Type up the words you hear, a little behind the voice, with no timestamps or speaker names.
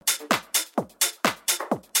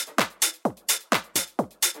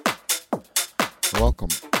Welcome.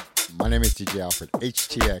 My name is DJ Alfred,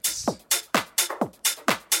 HTX.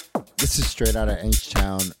 This is straight out of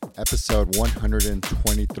H-Town, episode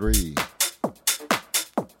 123.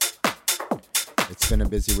 It's been a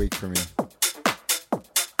busy week for me.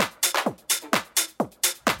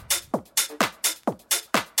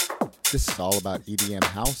 This is all about EDM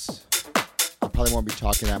house. I probably won't be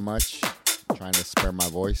talking that much. I'm trying to spare my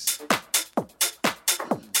voice.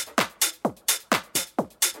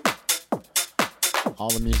 All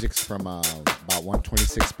the music's from about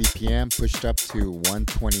 126 BPM, pushed up to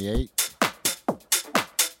 128.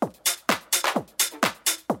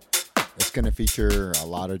 It's going to feature a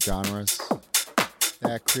lot of genres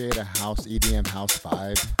that create a house, EDM house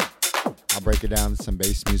vibe. I'll break it down to some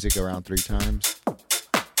bass music around 3 times.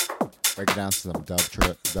 Break it down to some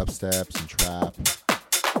dubstep, some trap.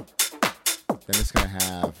 Then it's going to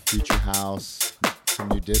have future house, some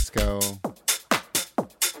new disco,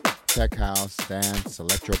 tech house, dance,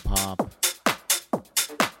 electro pop,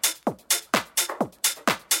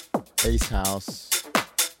 bass house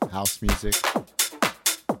music,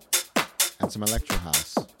 and some electro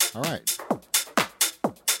house. All right.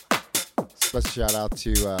 Special shout out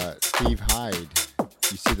to Steve Hyde.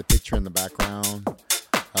 You see the picture in the background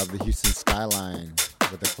of the Houston skyline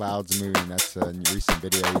with the clouds moving. That's a recent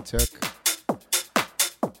video he took.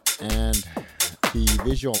 And the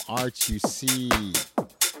visual arts you see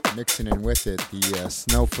mixing in with it, the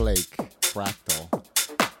snowflake fractal.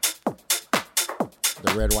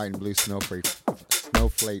 The red, white, and blue snowflake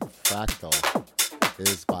fractal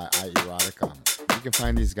is by iErotica. You can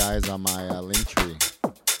find these guys on my link tree.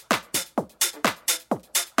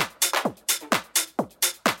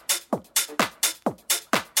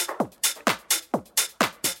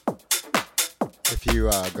 If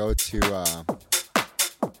you go to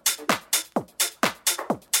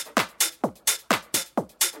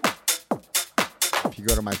if you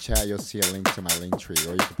go to my chat, you'll see a link to my link tree,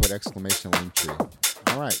 or you can put exclamation link tree.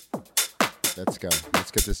 All right, let's go.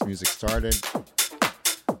 Let's get this music started.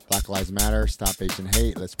 Black Lives Matter, stop Asian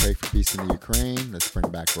hate. Let's pray for peace in the Ukraine. Let's bring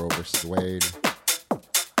back Roe versus Wade.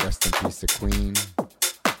 Rest in peace to Queen.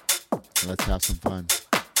 And let's have some fun.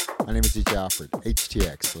 My name is DJ Alfred,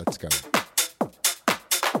 HTX. Let's go.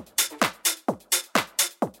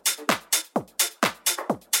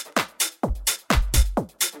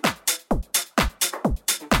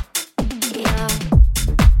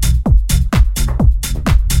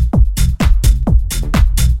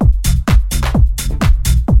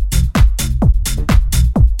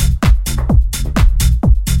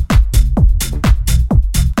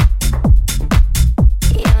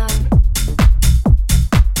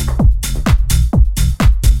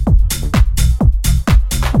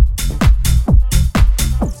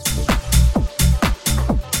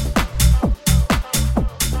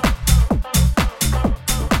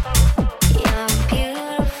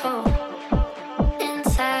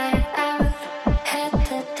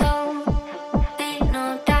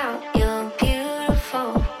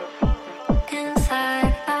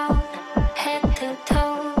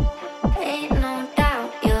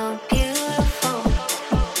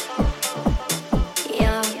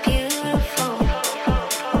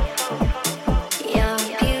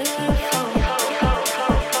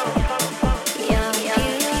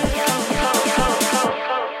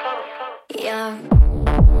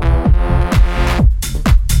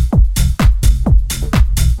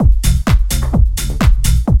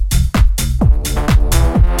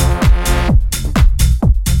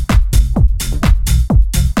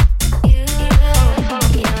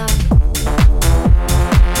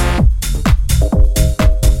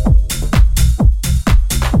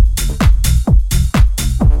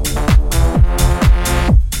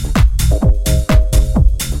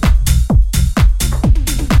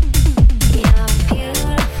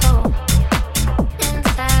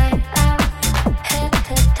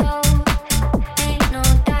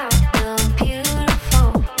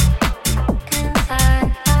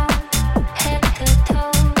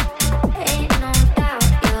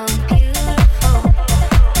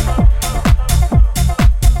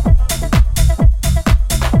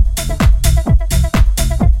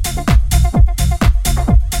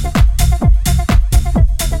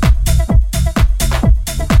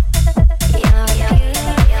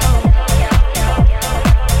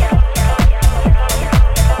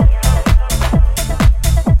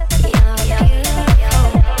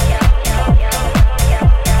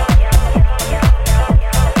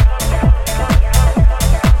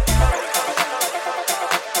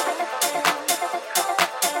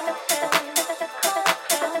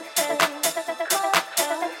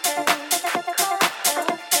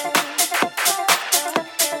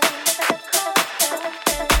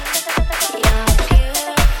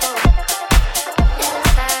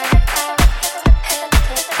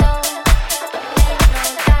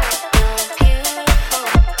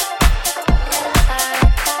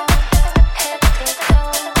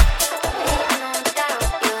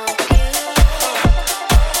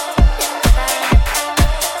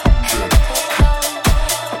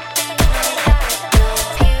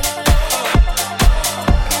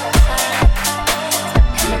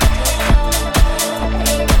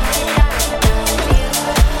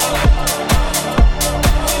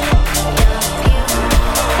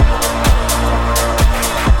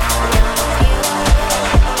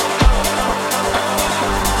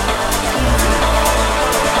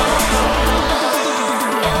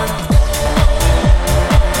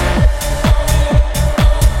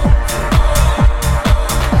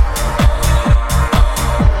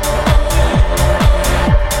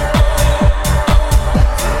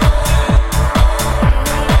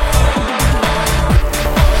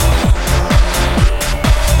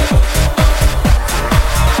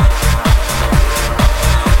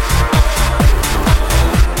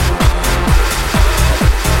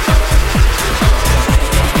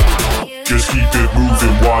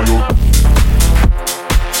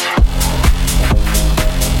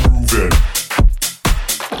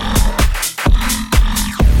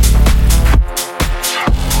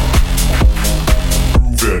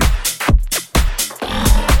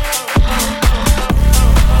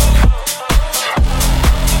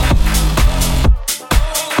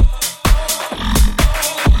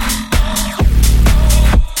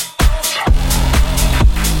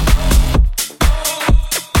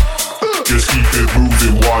 it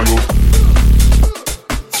moving wild.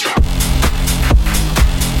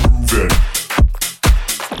 Move it.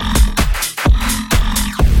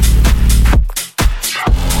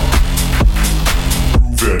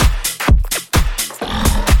 Move it.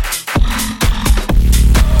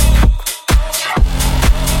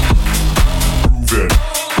 Move it.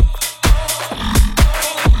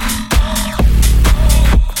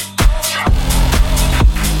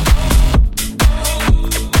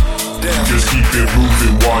 Just keep it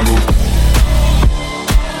moving wild.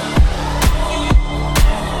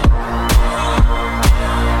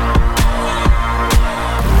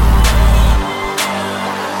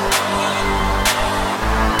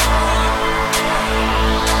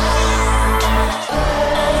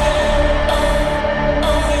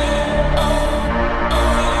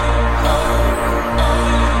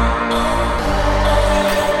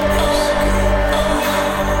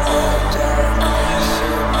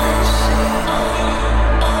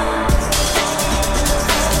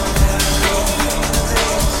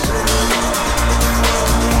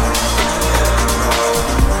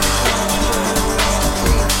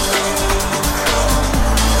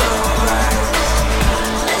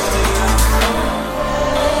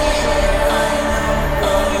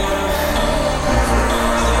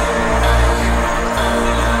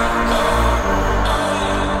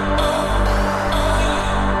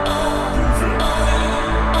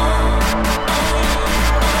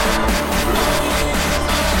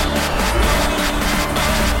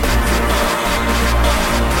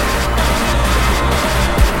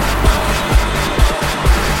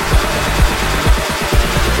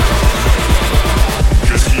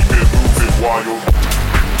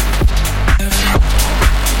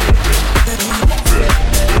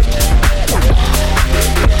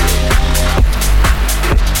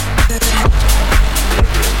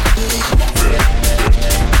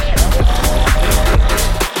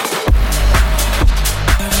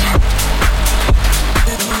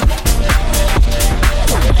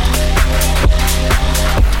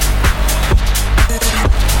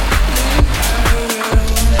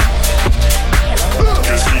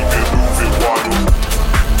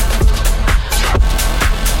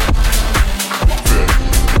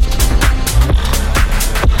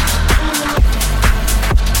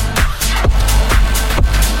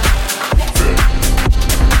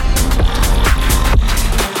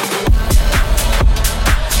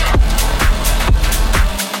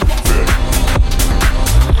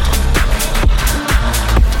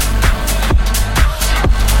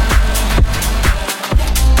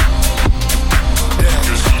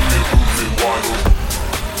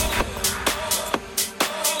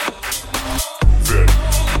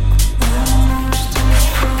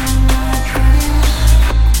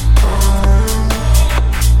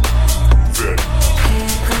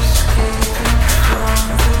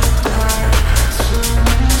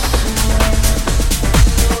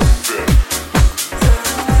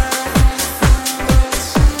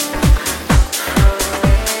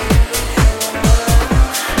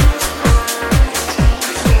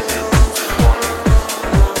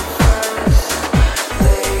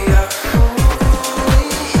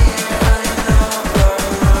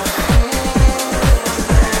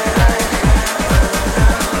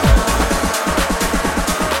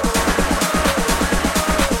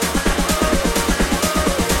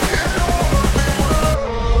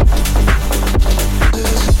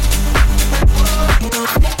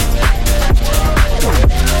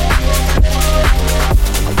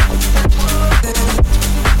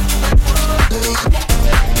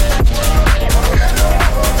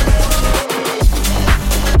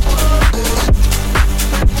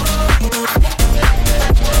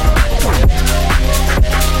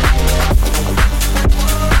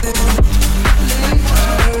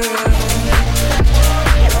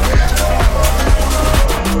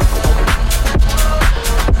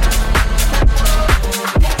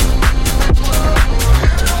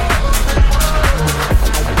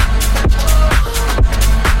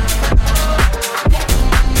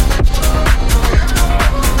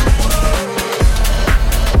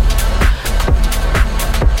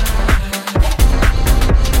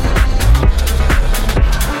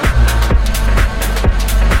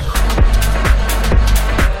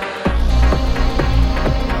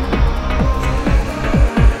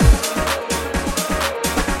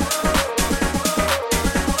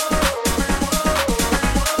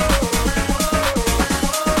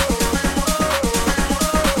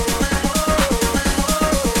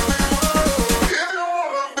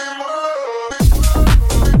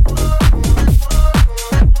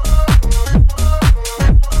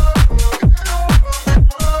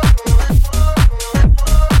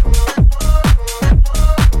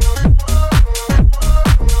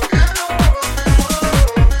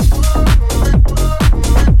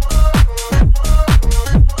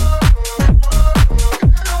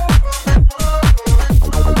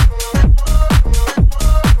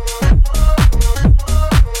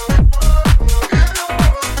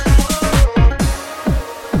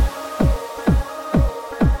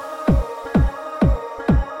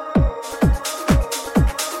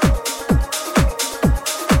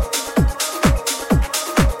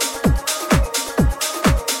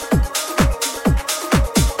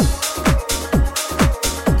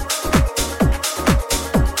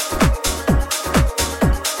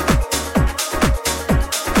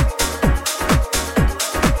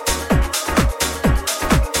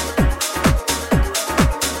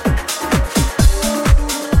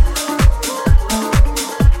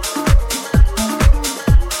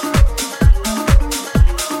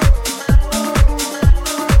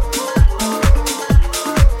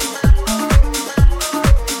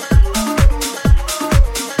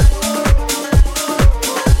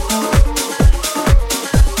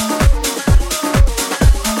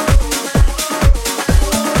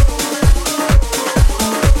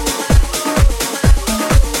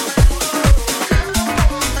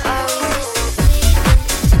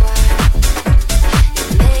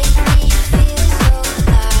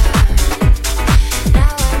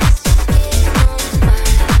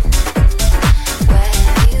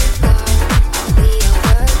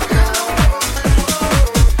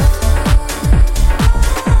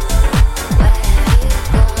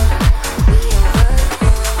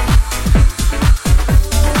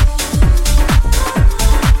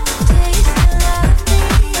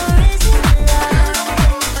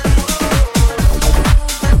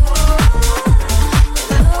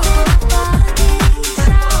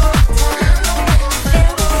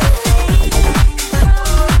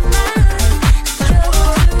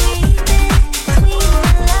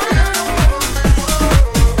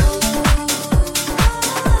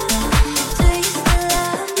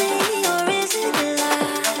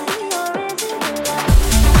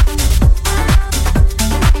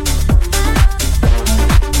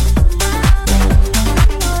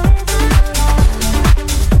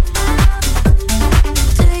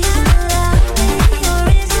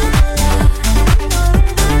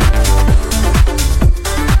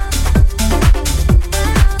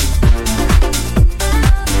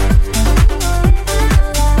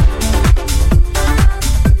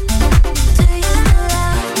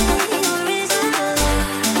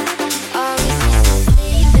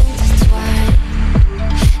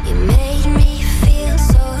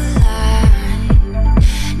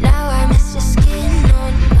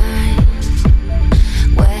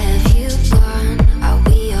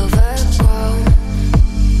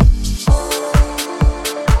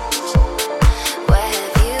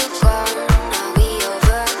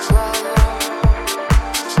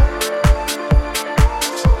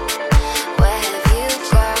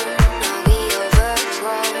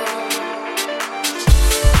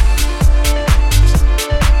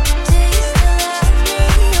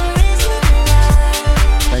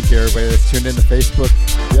 in the Facebook.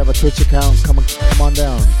 If you have a Twitch account, come on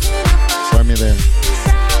down. Join me there.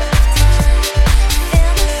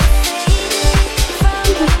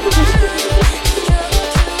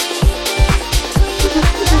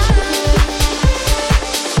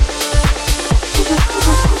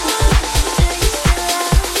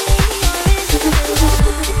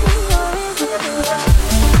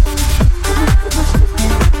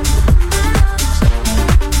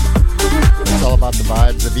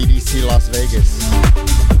 Vibes of EDC Las Vegas.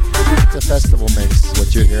 It's a festival mix,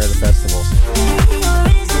 what you hear at a festival.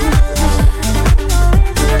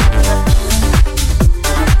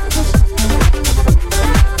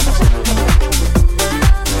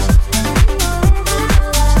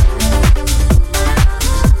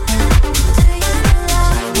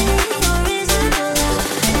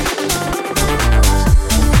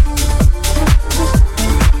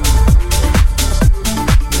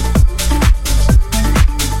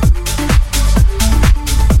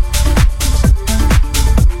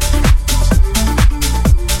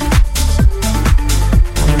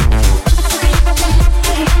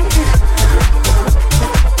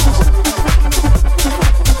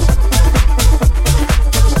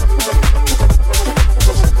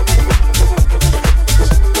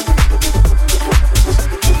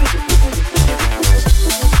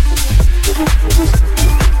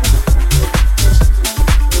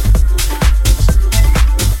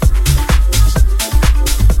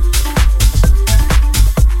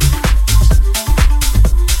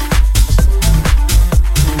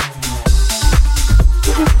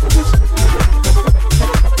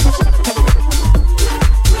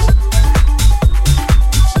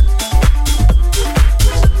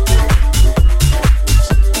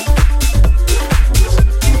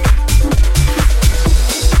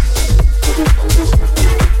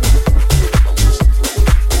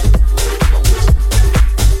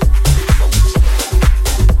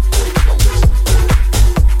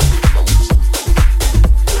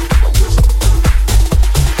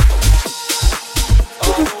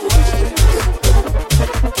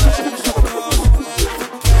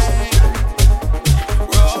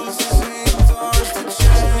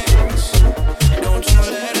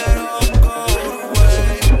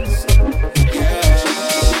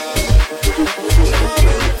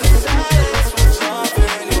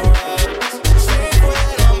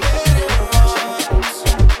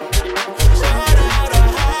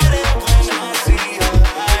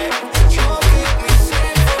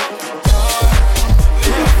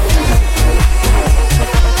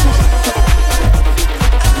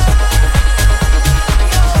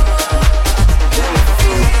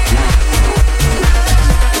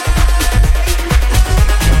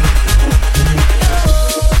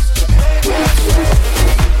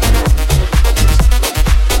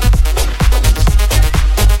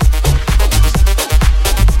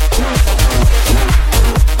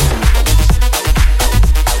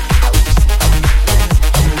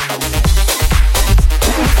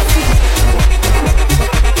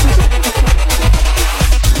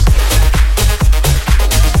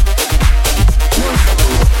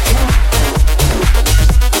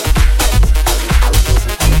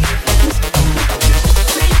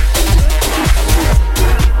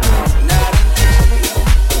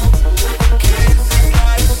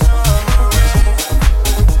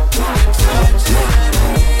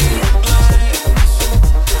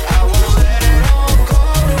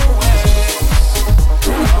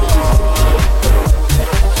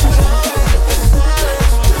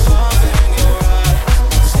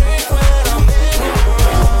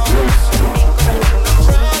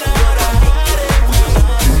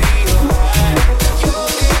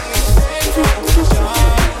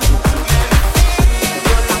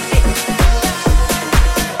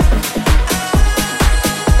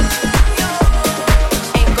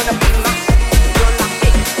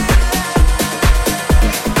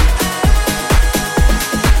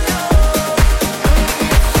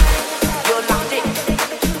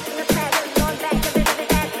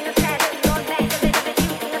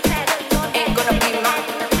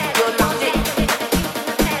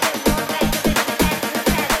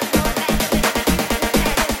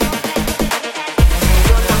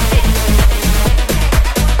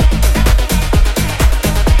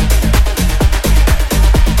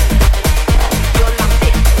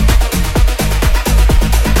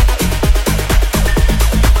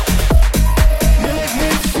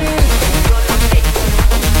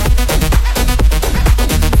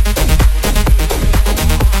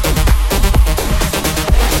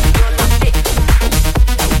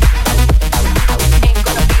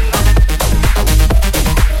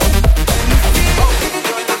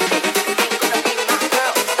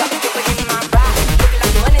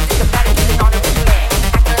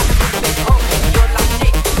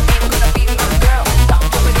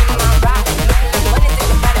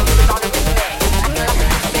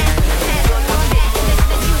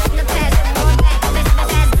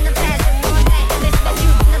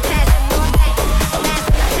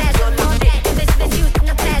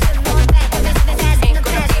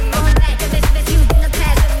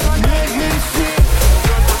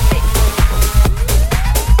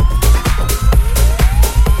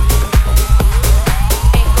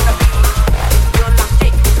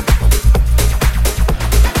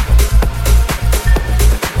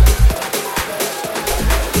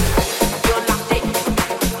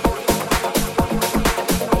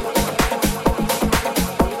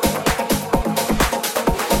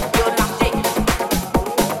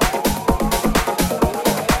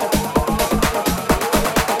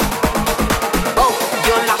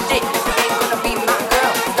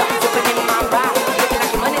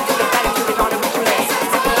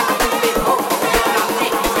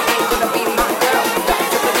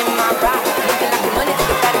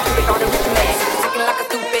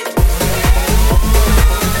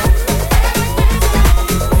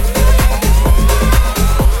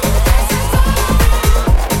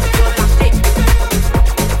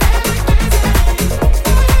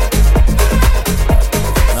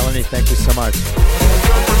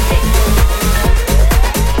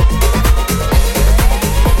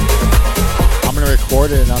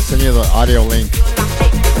 audio link.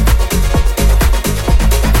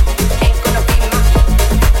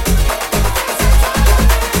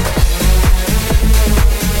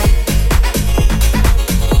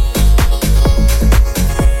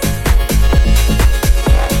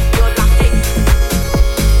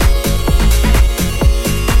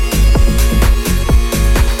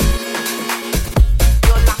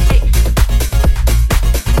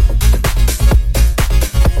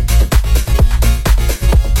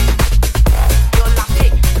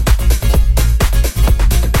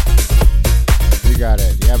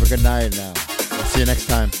 Good night now. I'll see you next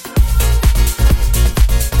time.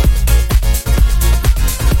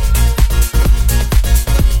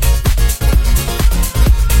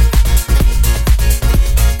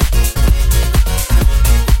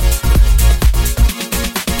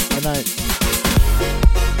 Good night.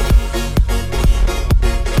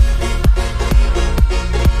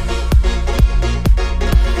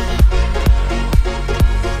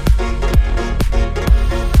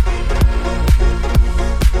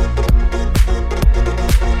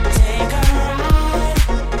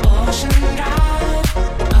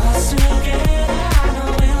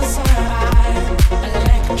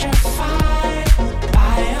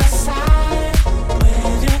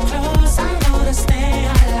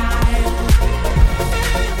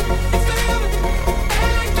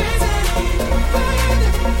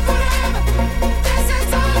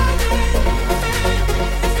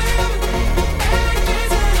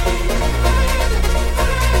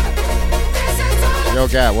 Yo,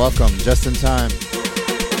 Gat, welcome. Just in time.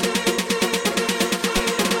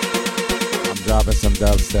 I'm dropping some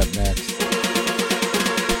dubstep next.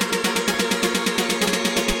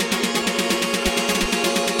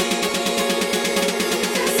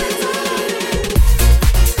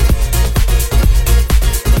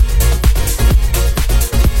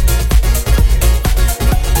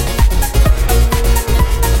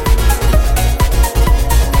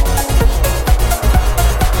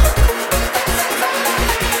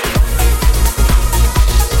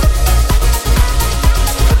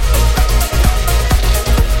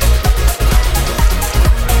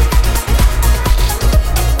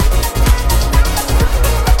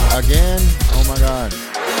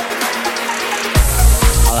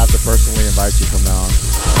 Personally invite you from now on.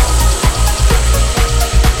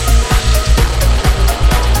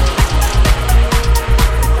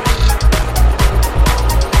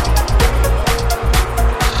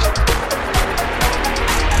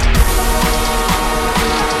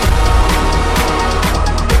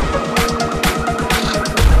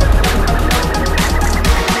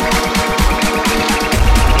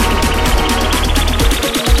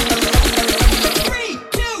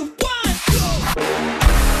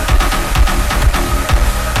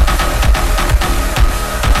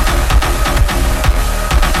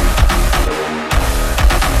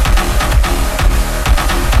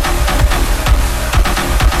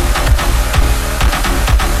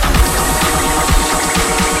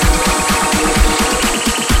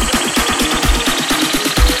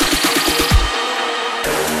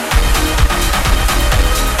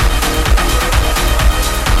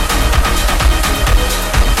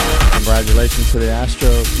 Congratulations to the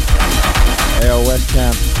Astros. AO West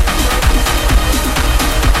Camp.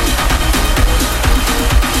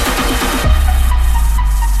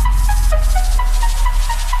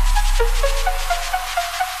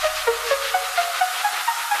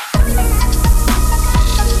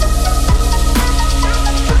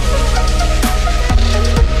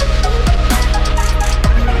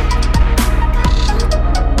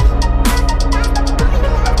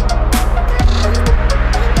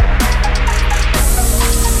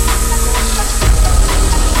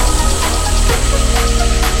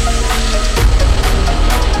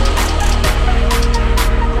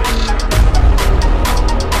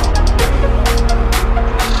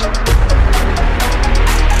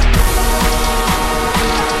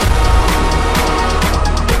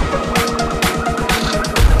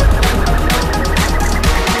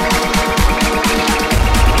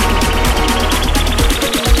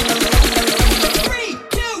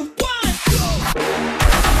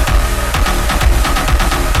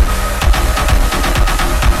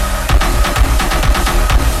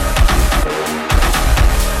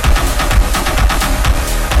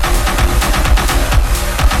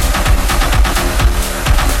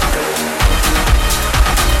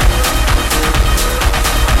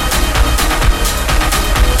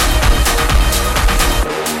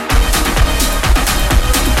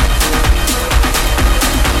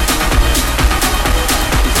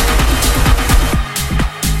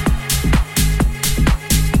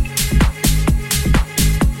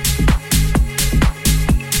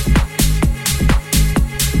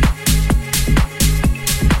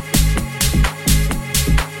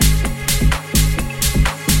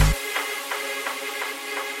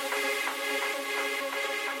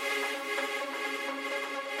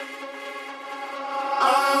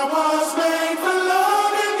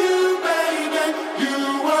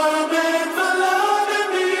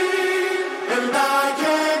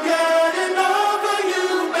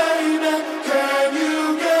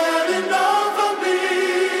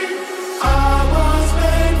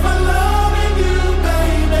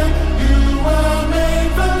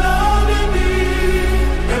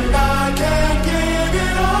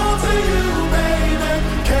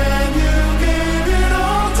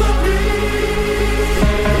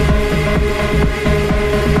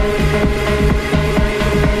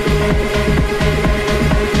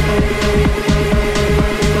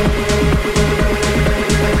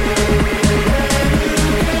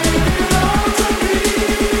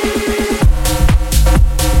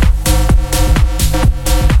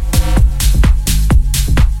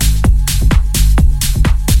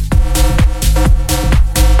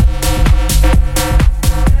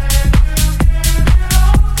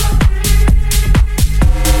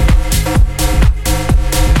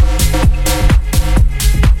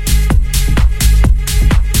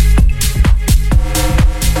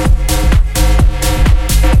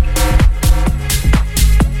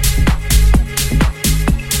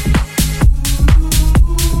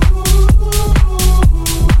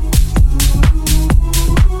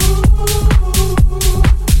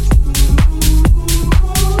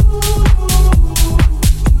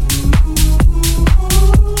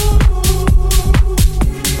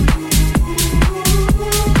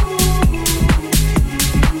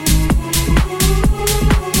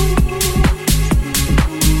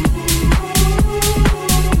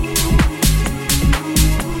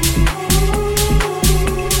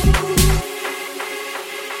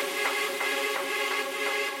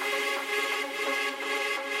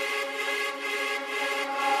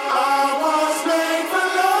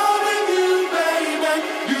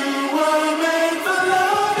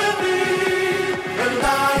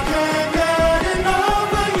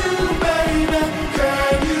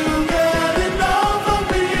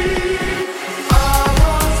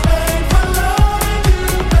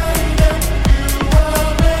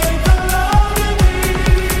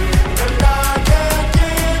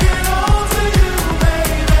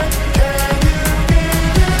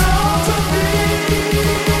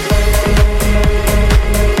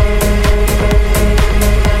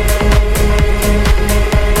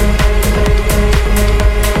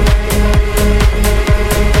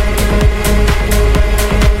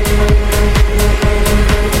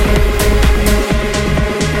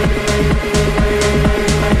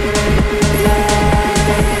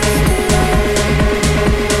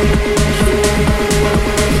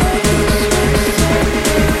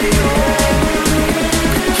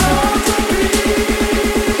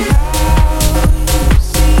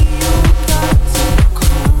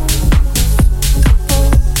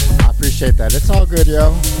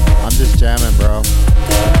 I'm just jamming, bro.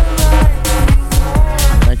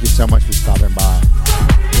 Thank you so much for stopping by.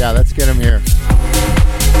 Yeah, let's get him here.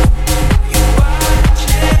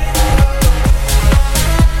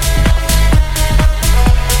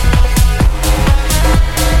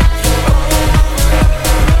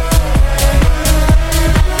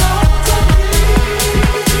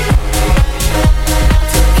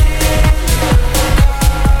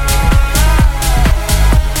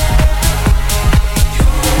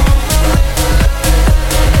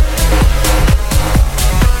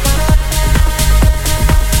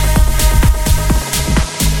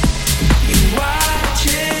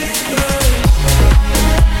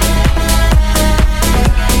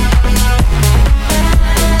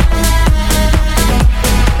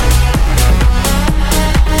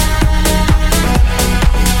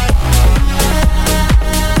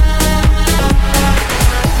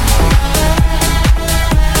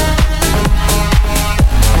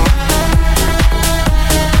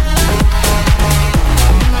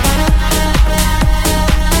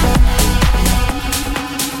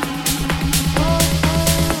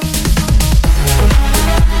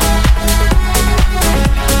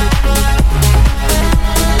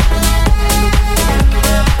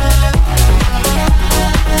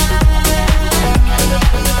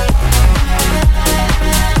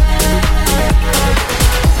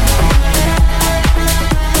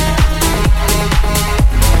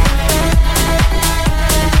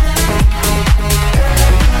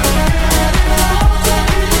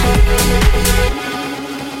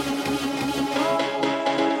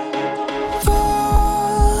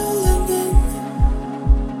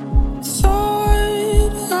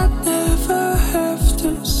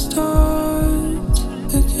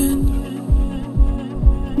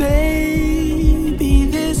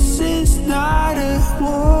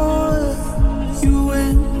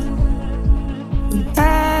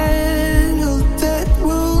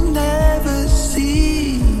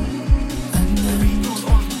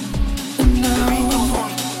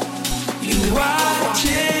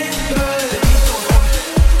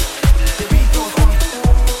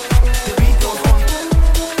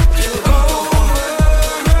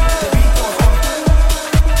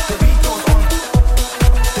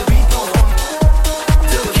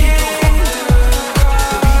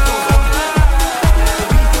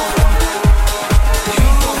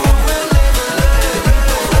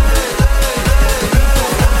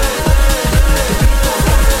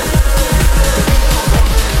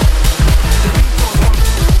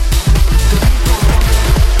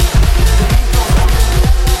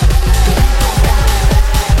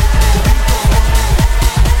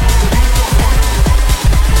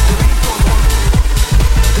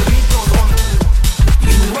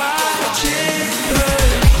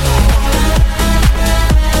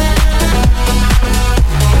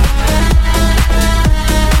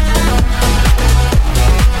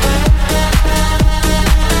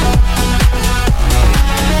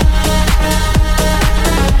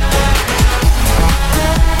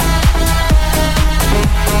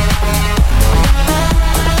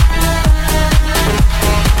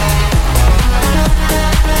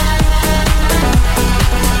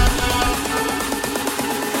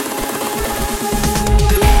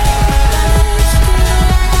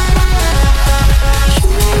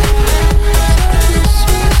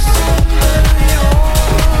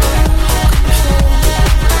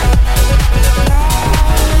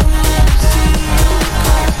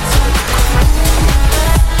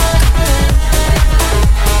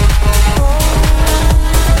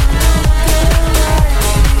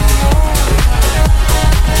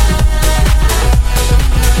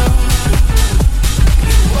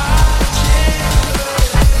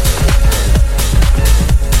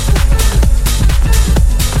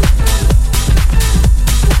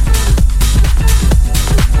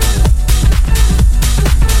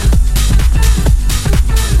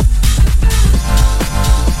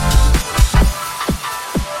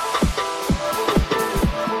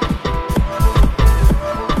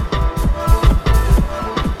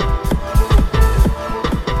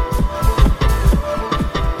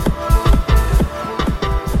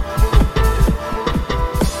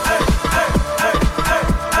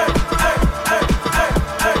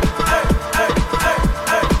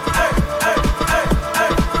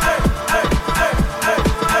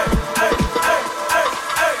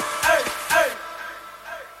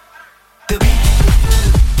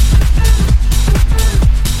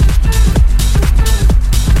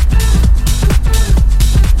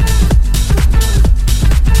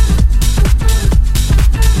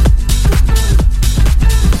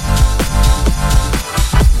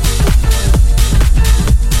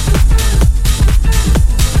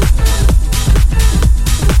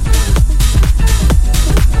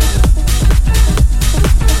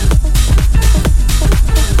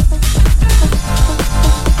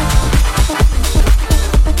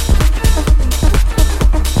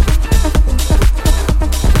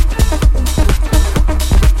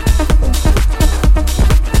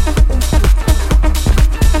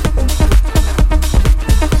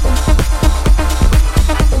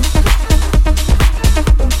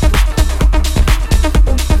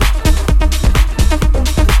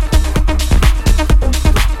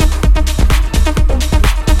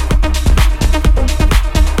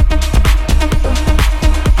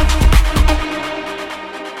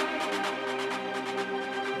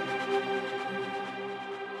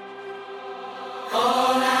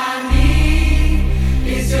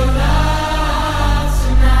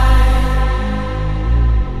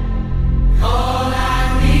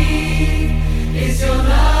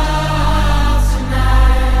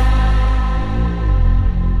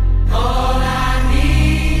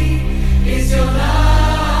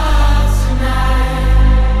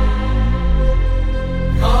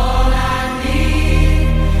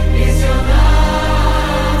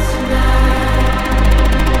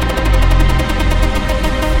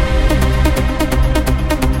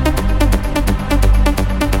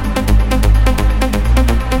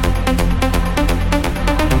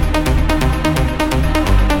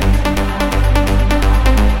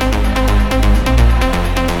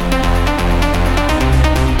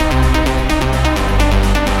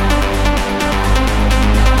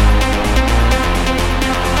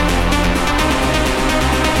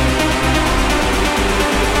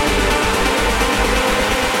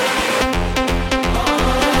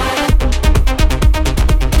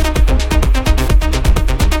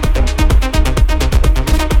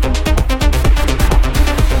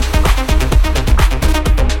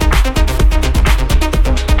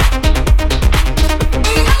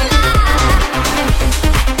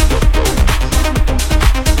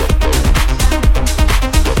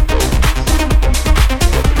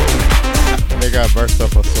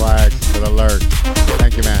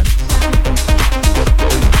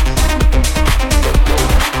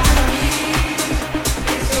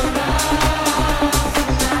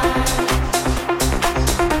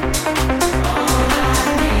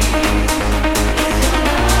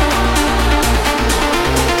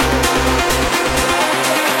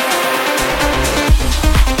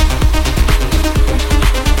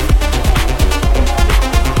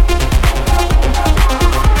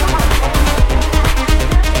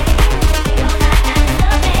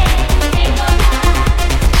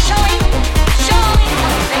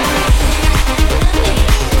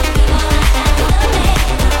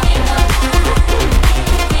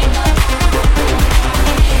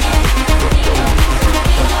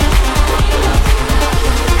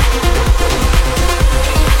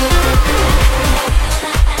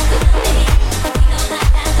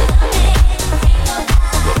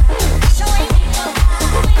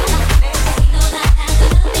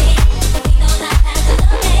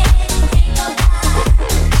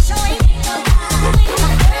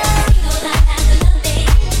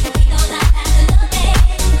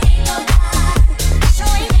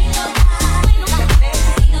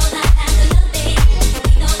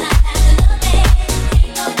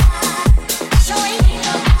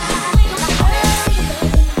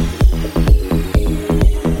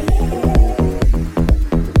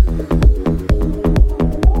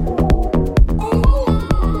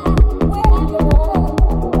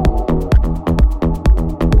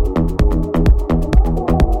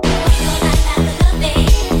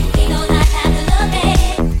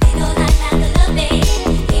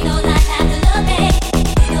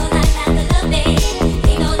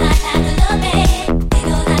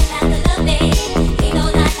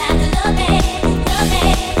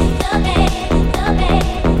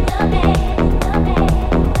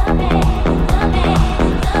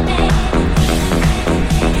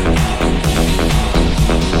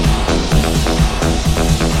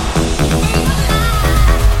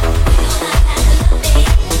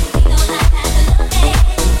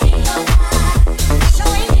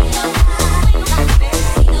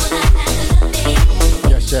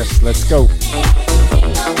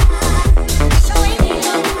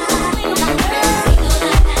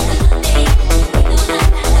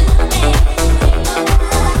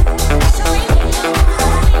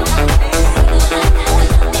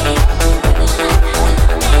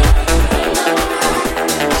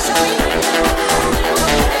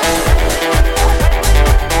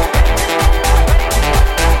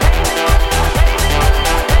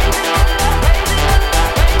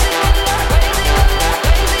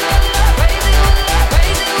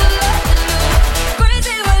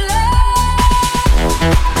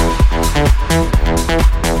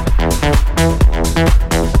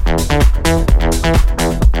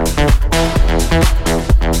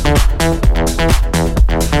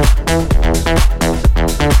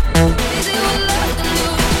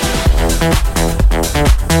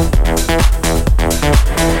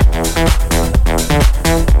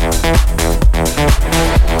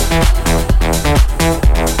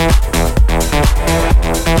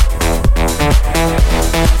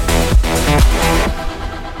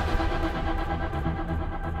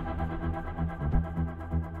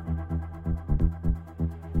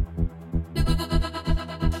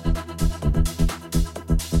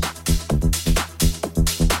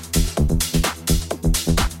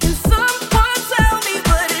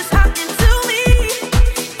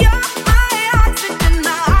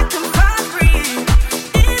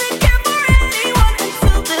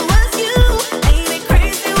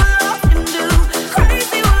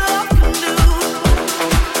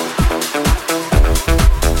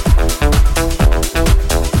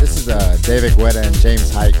 Guetta and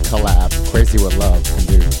James Hype collab, Crazy with Love,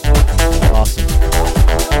 can do. Awesome.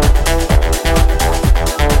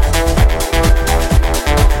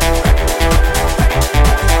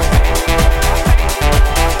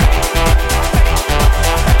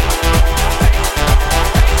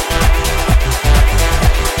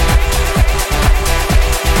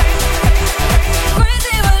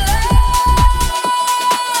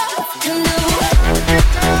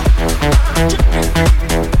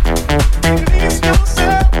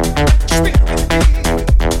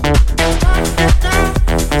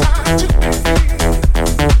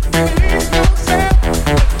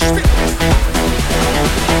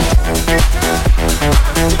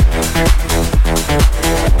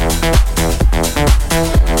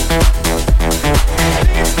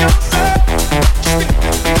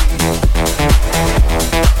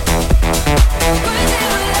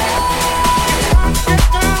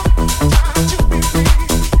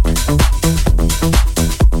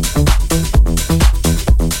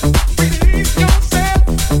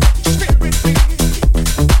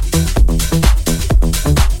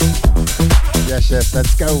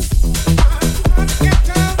 Let's go.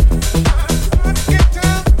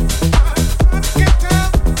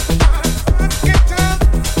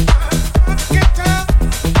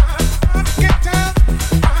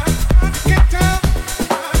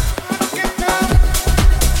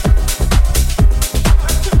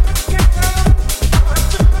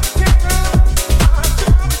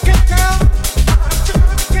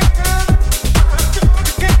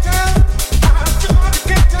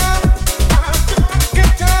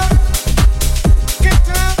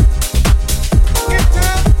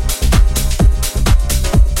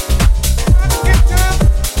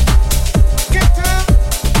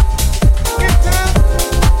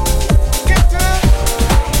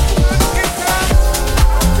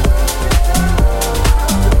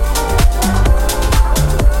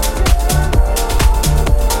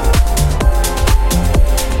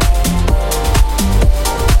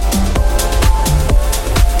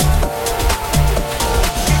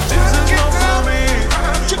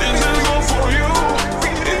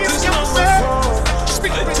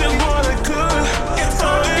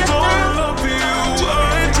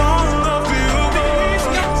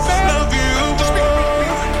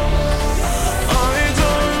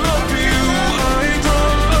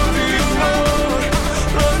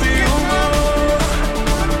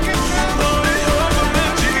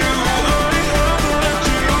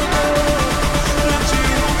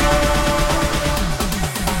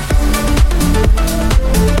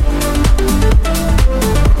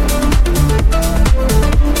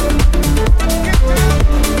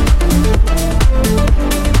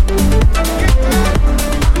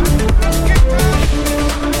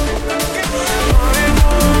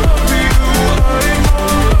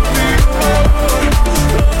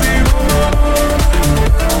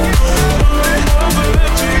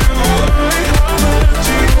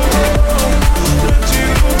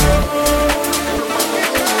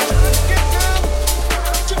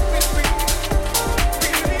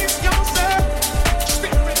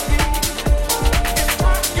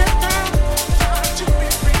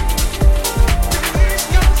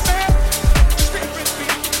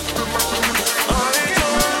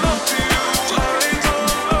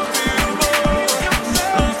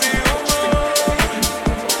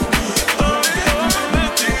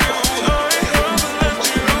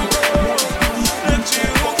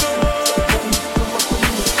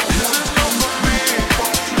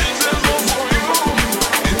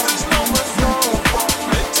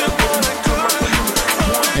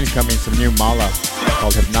 Incoming some new Mala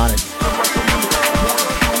called Hypnotic.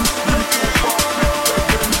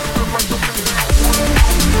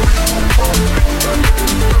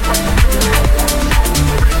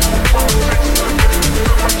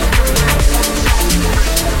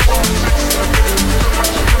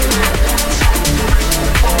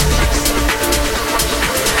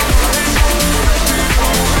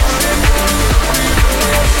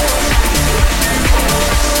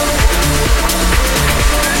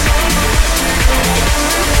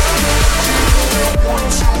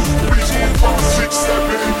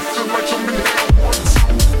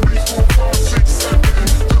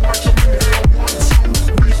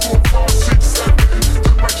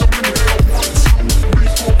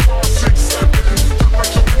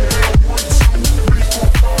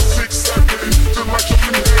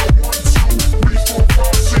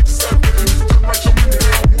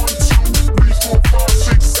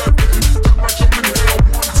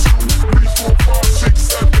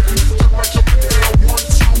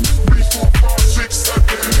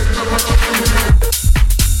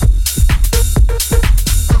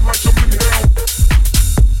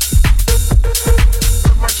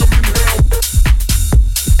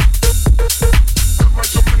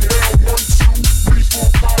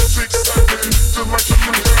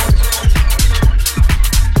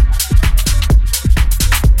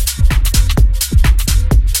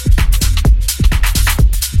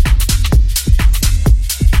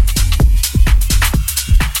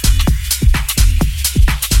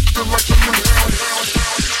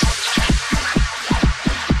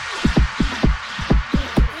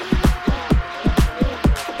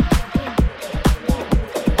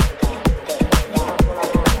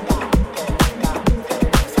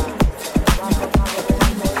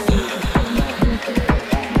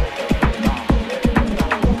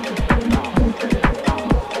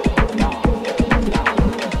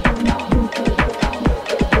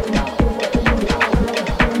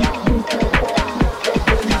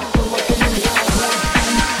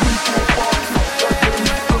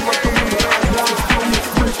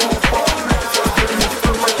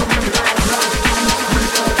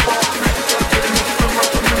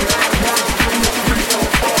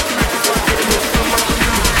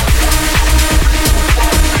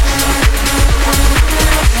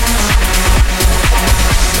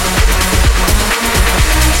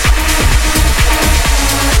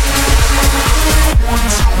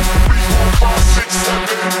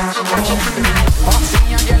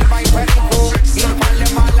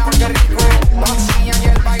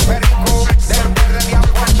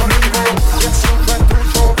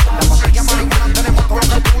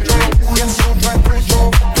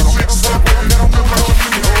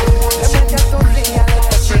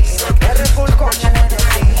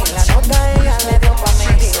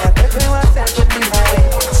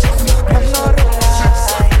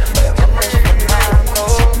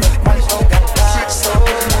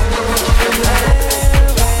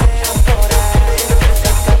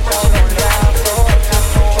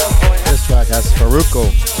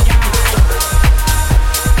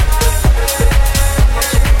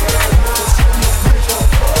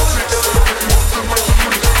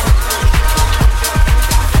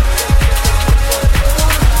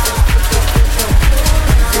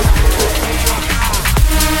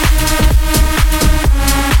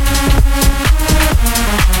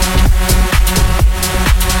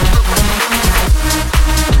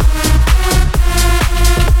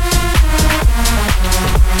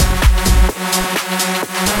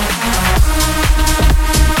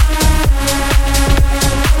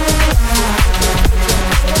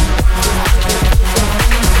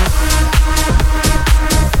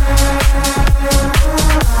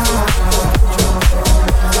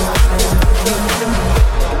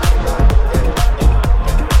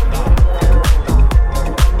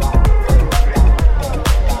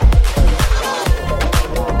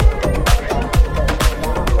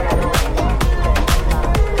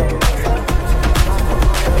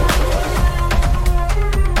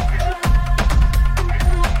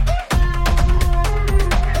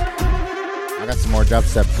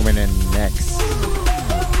 dubstep coming in next.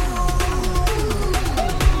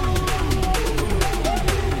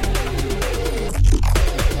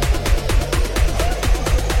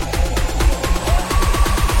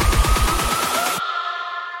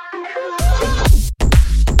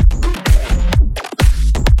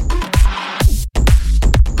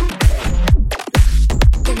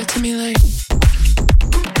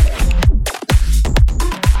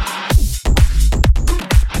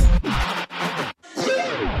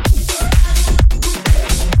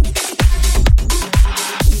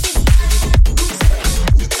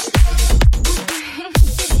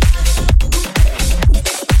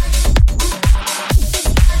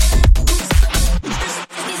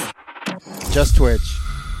 Just Twitch.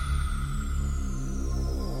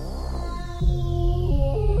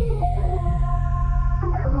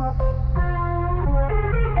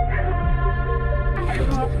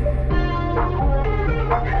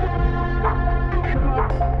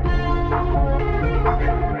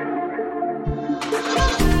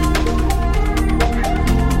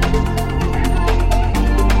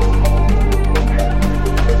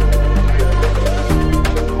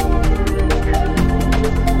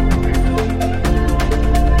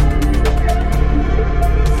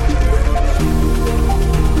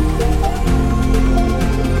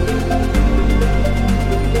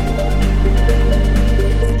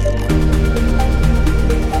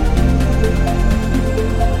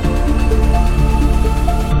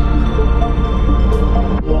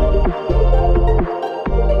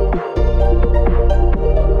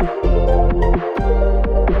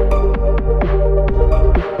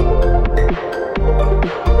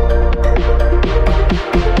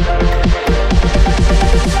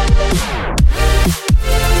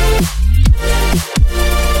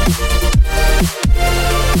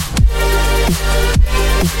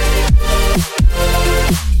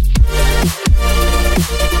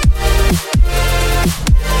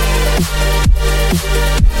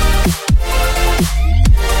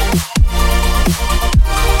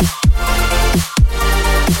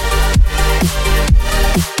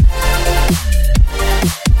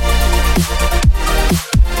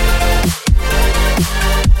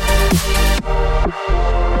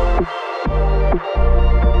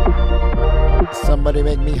 Somebody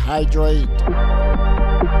make me hydrate.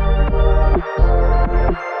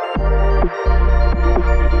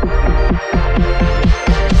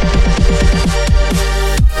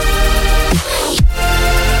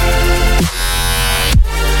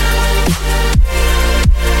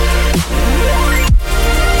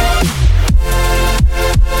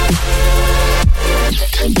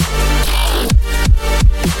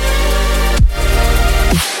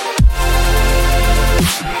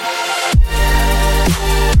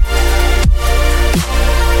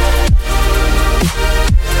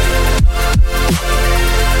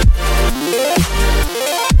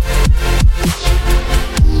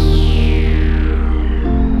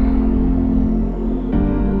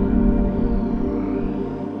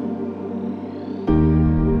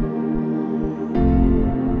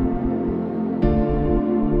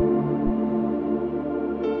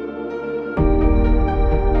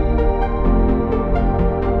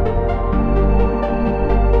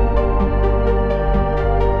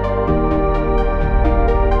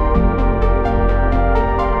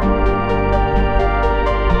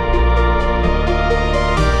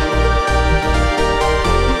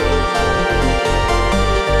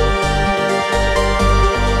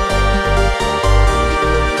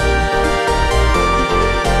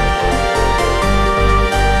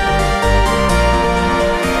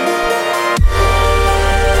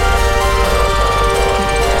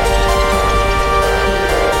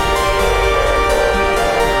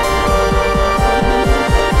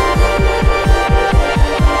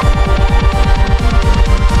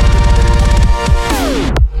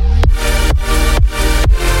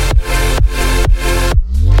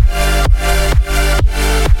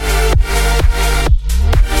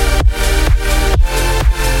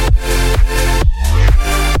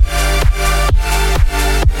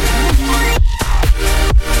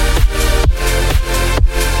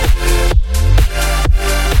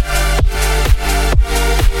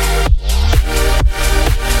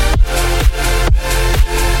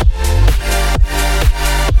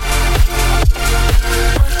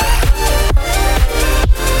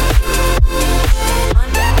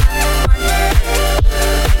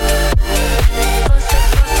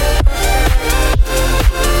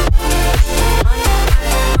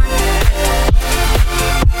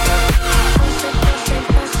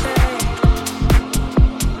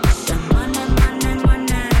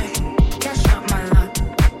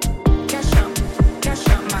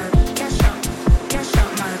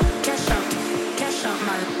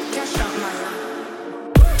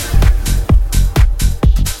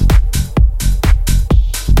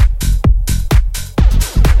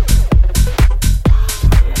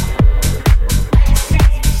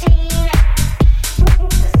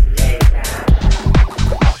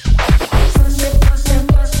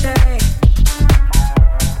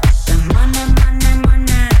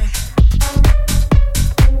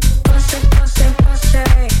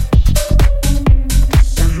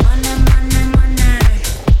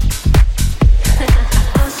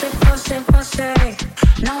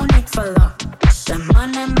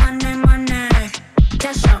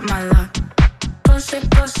 up my luck. Pussy,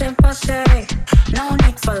 pussy, pussy. No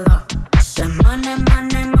need for love. Say money,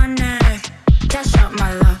 money, money. Cash out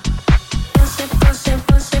my luck. Pussy, pussy,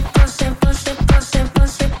 pussy, pussy, pussy, pussy,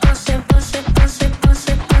 pussy, pussy, pussy, pussy, pussy,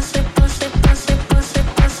 pussy, pussy, pussy, pussy,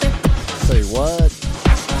 pussy. Say what?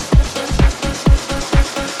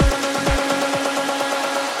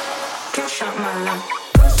 Cash out my luck.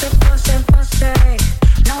 Pussy, pussy, pussy.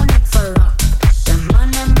 No need for love. Say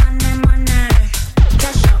money, money, money.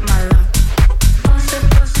 Cash out my luck. Pussy,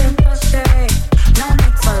 pussy, pussy. No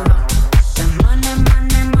need for love. Say money,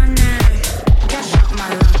 money, money. Cash out my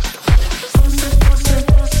luck. Pussy, pussy,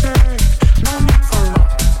 pussy. No need for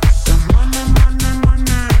love. Say money, money,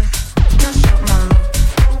 money. Cash out my luck.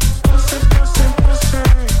 Pussy, pussy, pussy.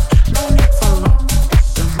 No need for love.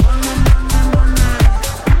 Say money, money, money.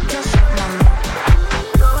 Cash out my luck.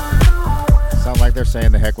 Sound like they're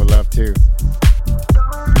saying the heck with love too.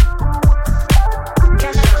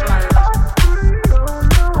 Cash out my luck.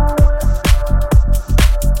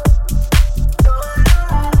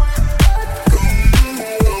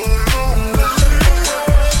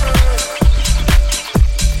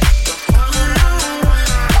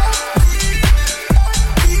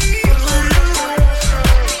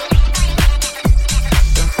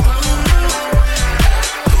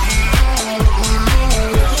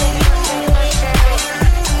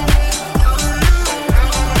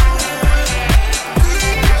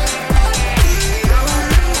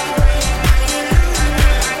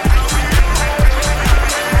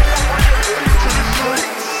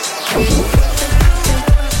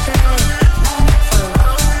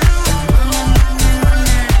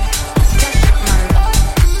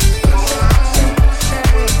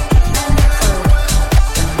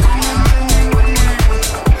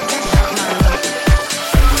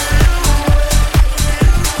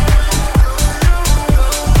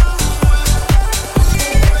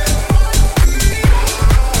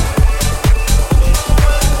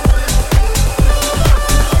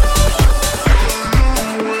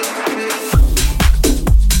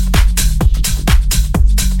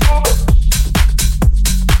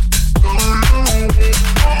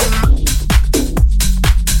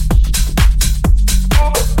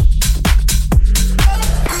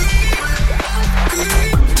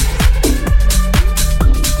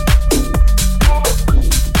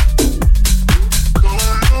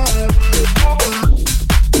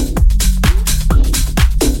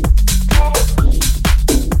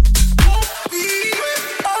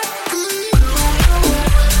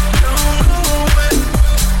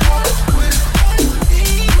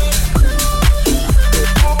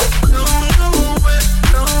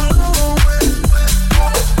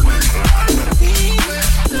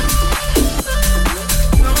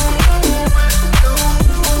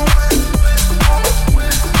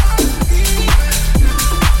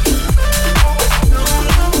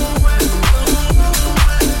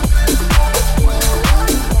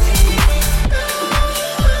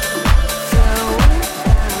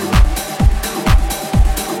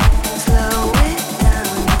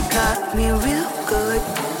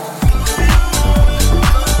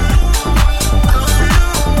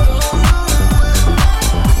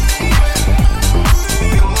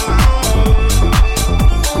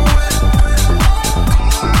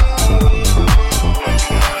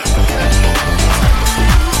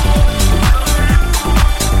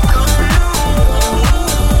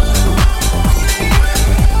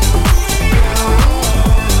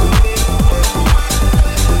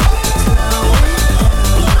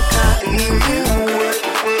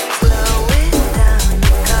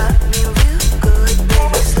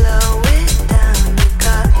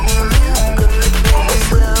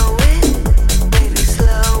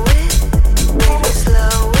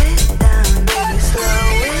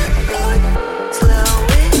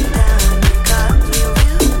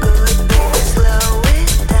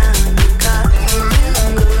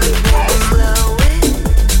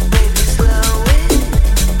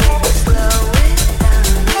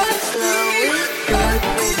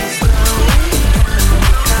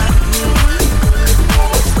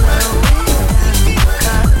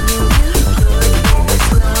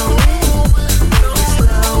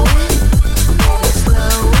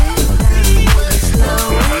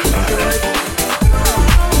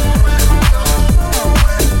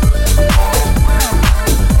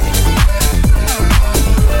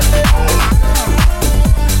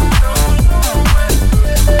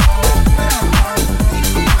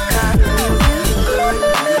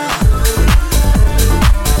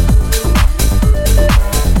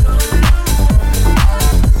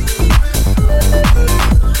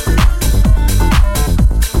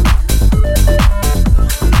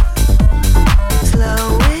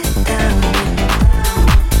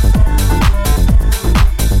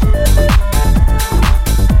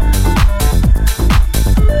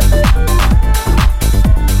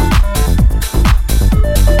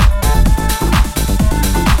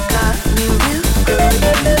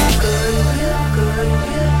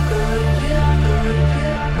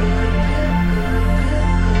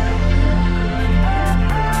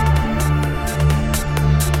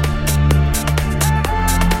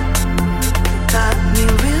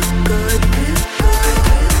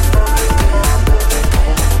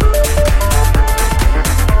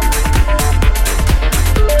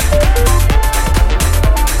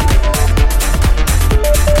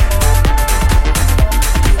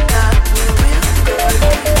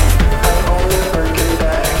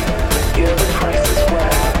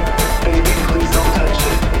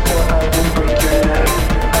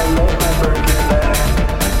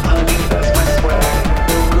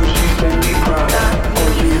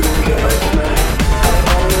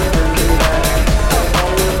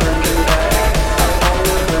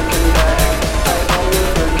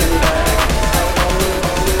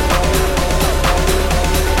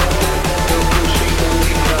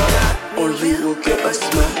 or you will get a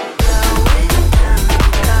smack.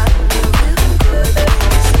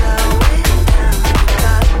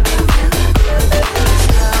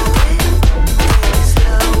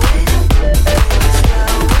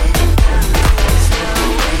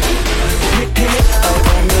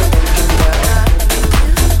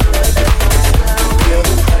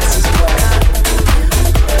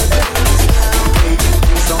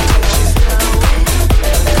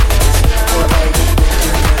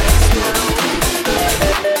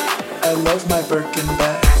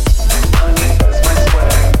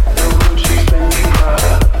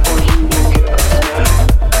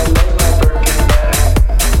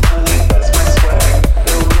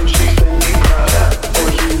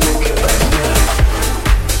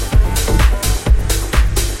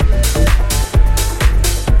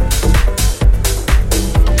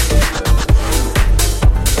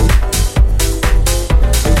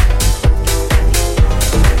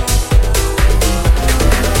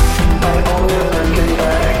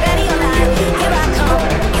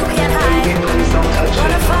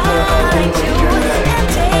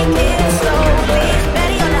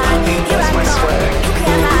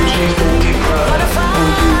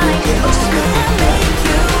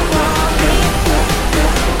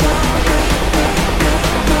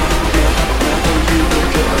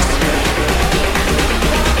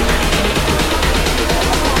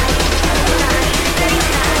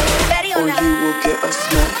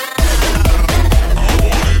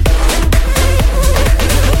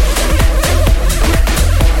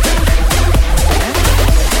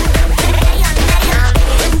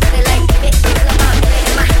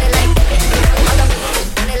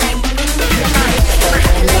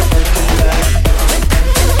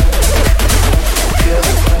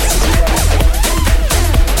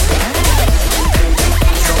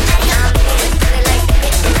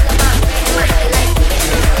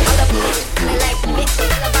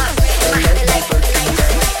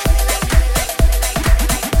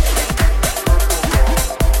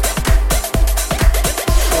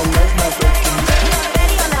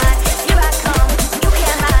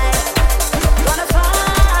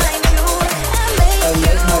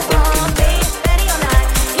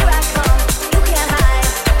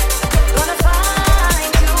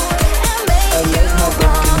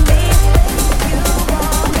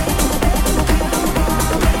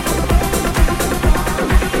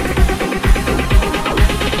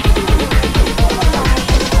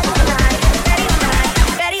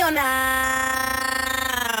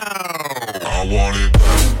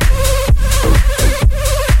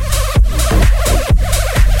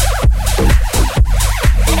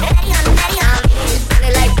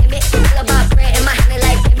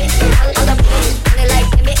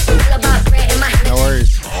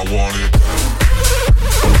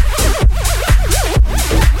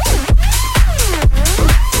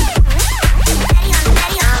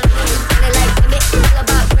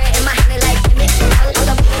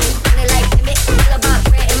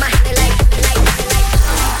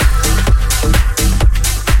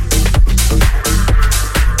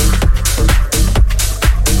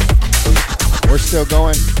 Still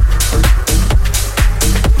going.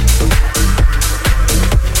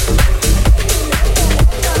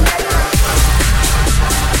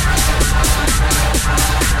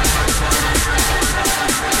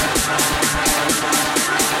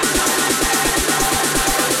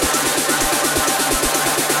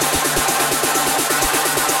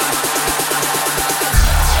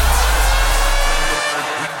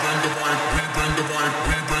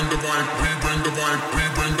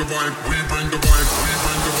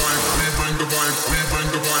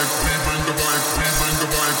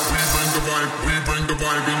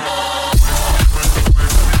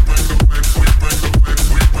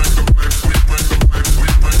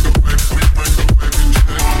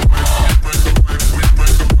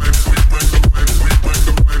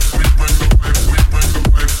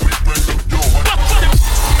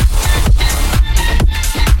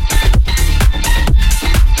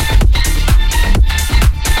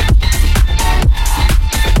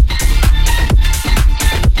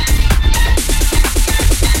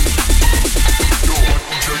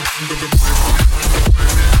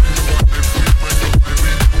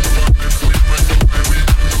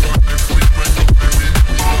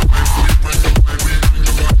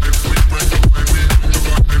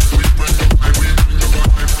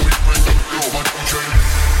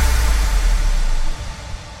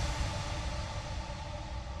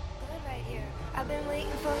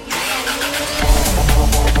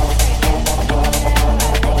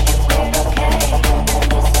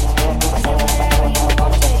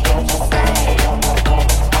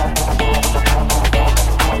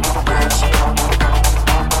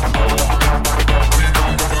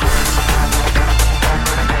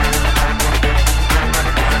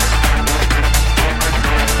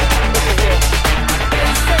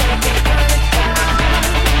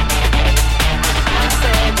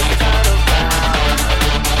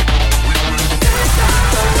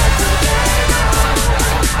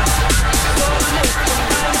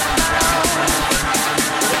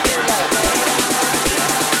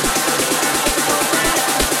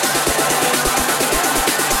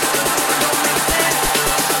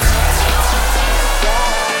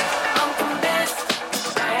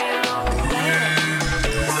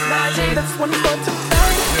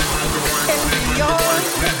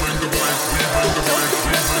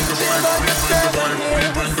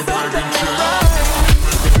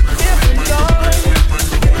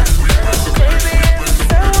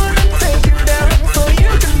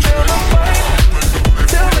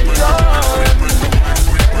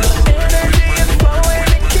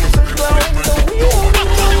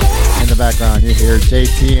 Background, you hear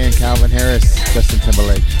JT and Calvin Harris, Justin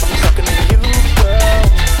Timberlake.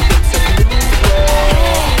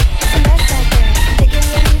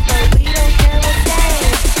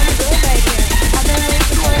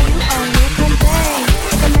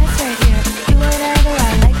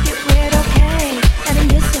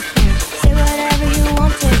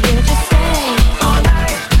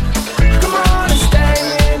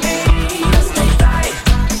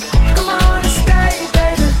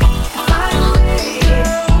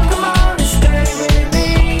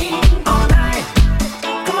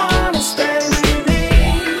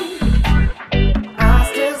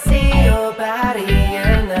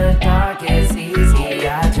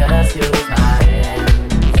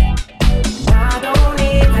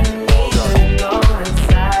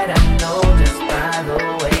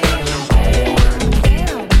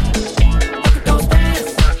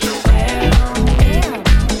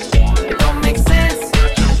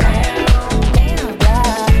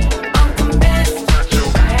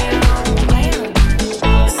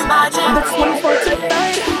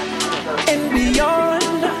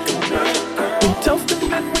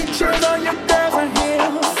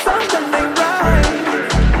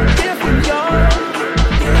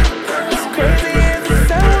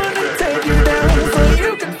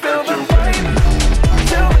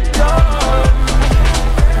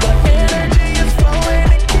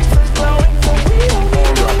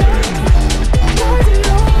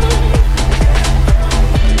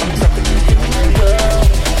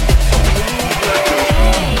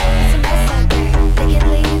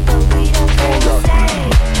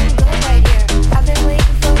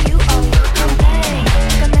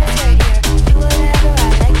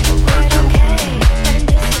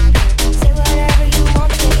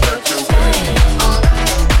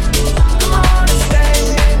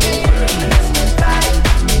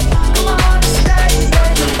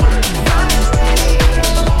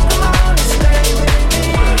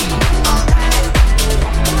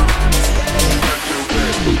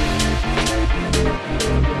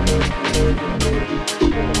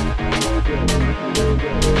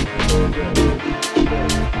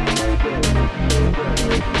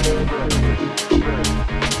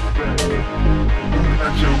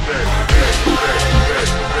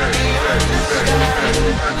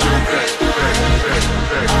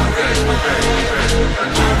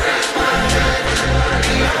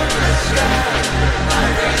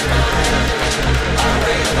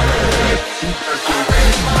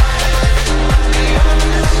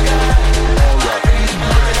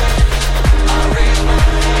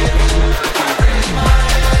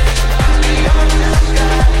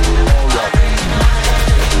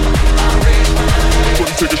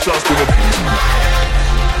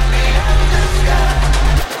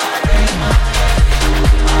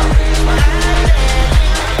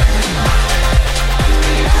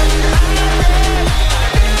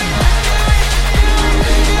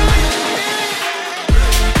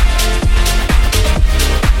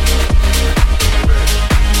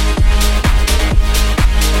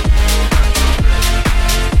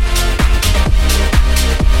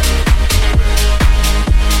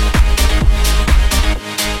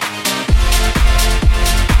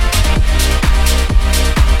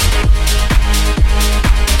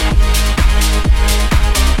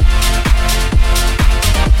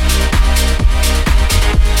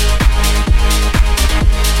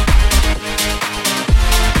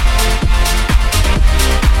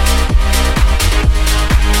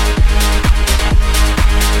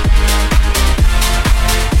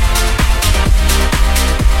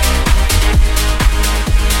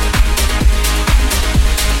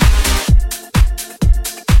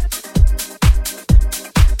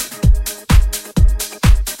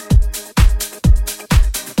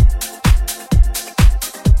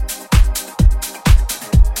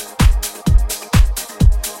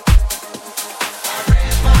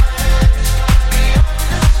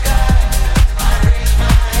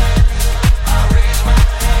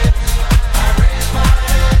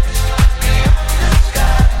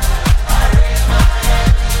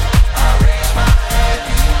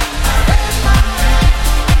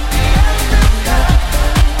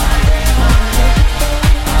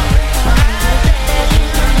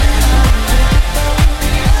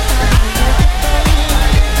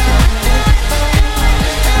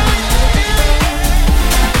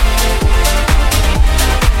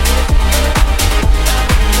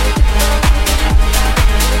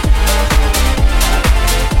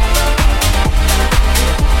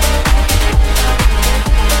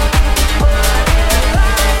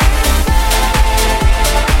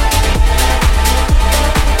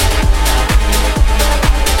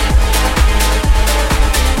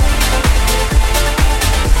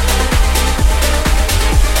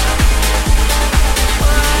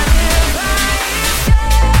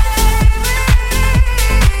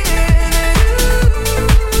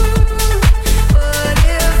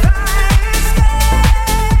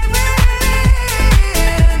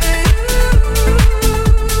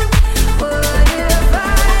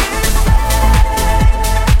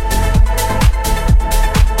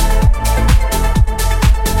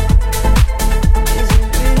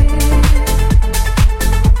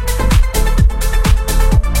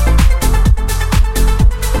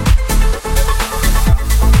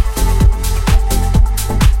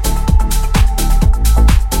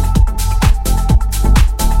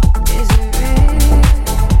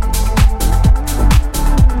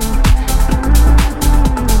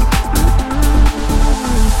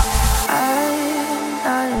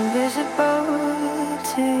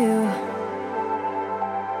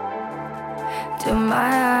 Do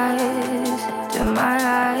my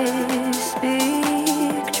eyes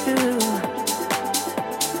speak true?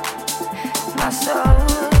 My soul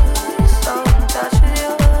is so in touch with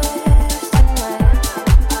yours tonight.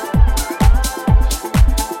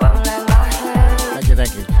 Won't let my head.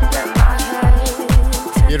 Thank you.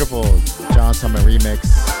 Beautiful John Summit remix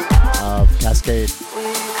of Cascade.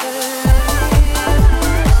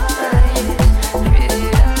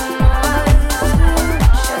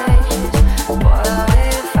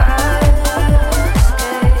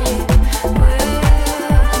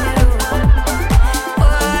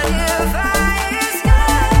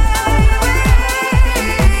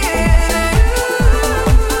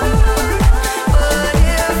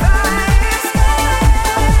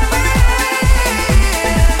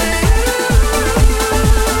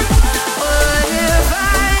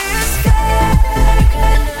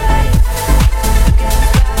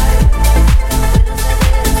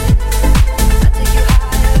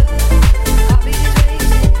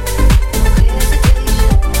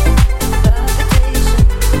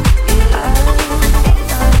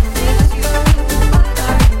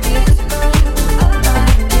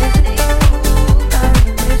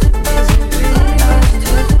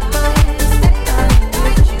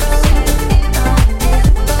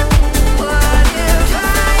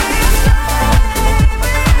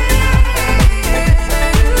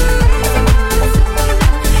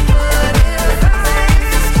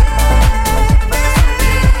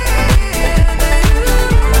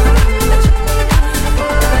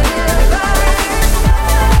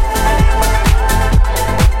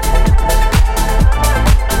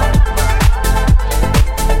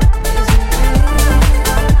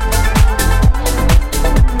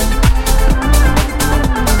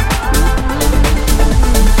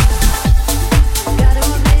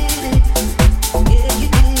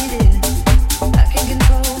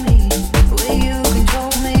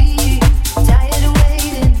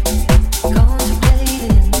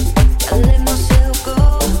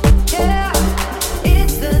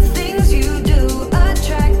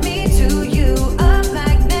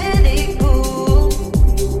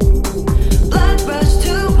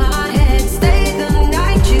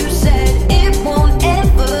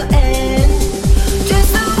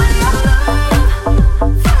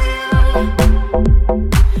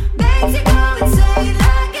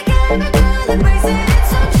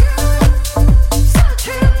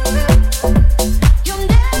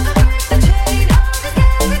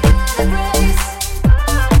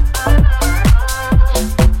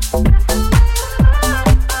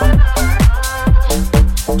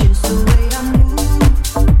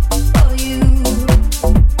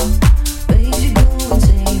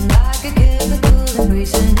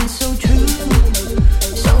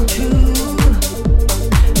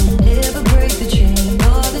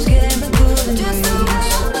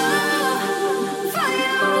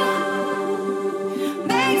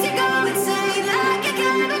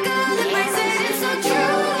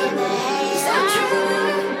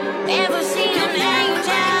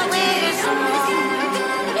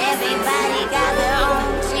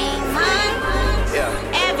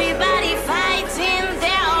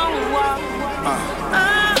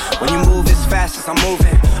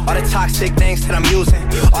 toxic things that I'm using,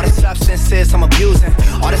 all the substances I'm abusing,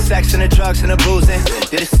 all the sex and the drugs and the boozing.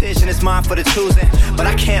 The decision is mine for the choosing, but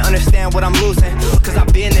I can't understand what I'm losing, cause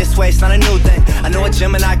I've been this way, it's not a new thing. I know a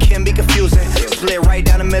Gemini can be confusing, split right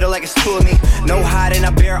down the middle like it's two of me. No hiding, I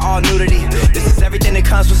bear all nudity. This is everything that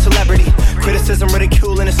comes with celebrity. Criticism,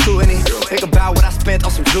 ridicule, and a scrutiny. Think about what I spent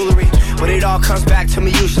on some jewelry, but it all comes back to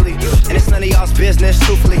me usually, and it's none of y'all's business,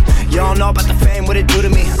 truthfully. Y'all know about the fame, what it do to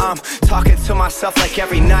me. I'm talking to myself like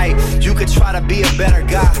every night. You could try to be a better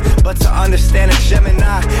guy, but to understand a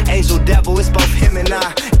Gemini, angel, devil, it's both him and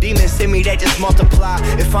I. Demons in me, they just multiply.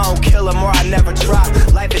 If I don't kill them or I never try.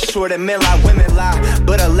 Life is short and men lie, women lie,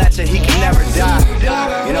 but a legend, he can never die.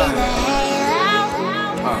 You know?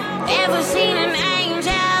 Ever seen an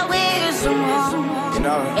angel with someone? You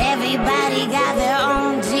know? Everybody got their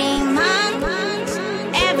own demons.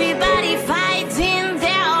 Everybody fights in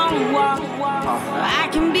their own war. I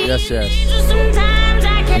can be yes. sometimes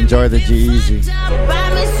I can enjoy the G-Eazy.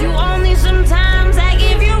 Promise you only sometimes I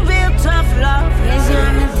give you real tough love. Cause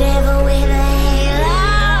I'm the devil with a halo.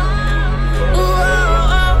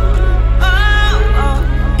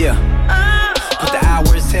 Yeah. Put the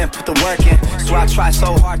hours in, put the work in. So I try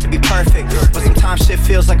so hard to be perfect, but sometimes shit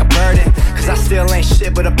feels like a burden, cause I still ain't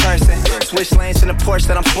shit but a person. Switch lanes in the Porsche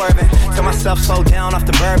that I'm swerving. Tell myself slow down off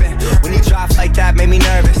the bourbon. When you drive like that made me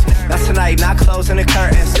nervous. Not tonight, not closing the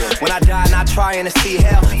curtains. When I die, not trying to see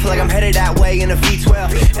hell. Feel like I'm headed that way in a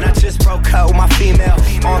V12, and I just broke up with my female.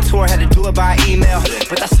 On tour before, had to do it by email.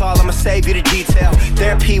 But that's all, I'ma save you the detail.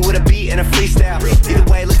 Therapy with a beat and a freestyle. Either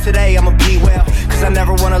way, look today, I'ma be well. Cause I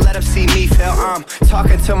never wanna let them see me fail. I'm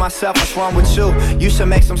talking to myself, what's wrong with you? You should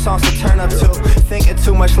make some songs to turn up to. Thinking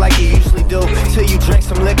too much like you usually do. Till you drink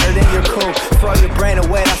some liquor, then you're cool. Throw your brain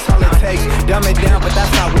away, that's all it takes. Dumb it down, but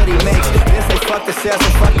that's not what he makes. Then say fuck the sales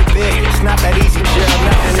and fuck the big. It's not that easy, Gerald,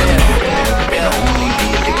 nothing is. It'll only be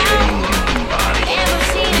addiction in your body.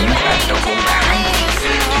 You have to hold on to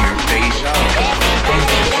your face because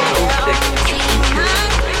things are so sick.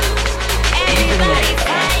 Even when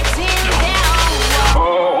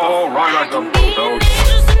Oh, right like a bulldozer.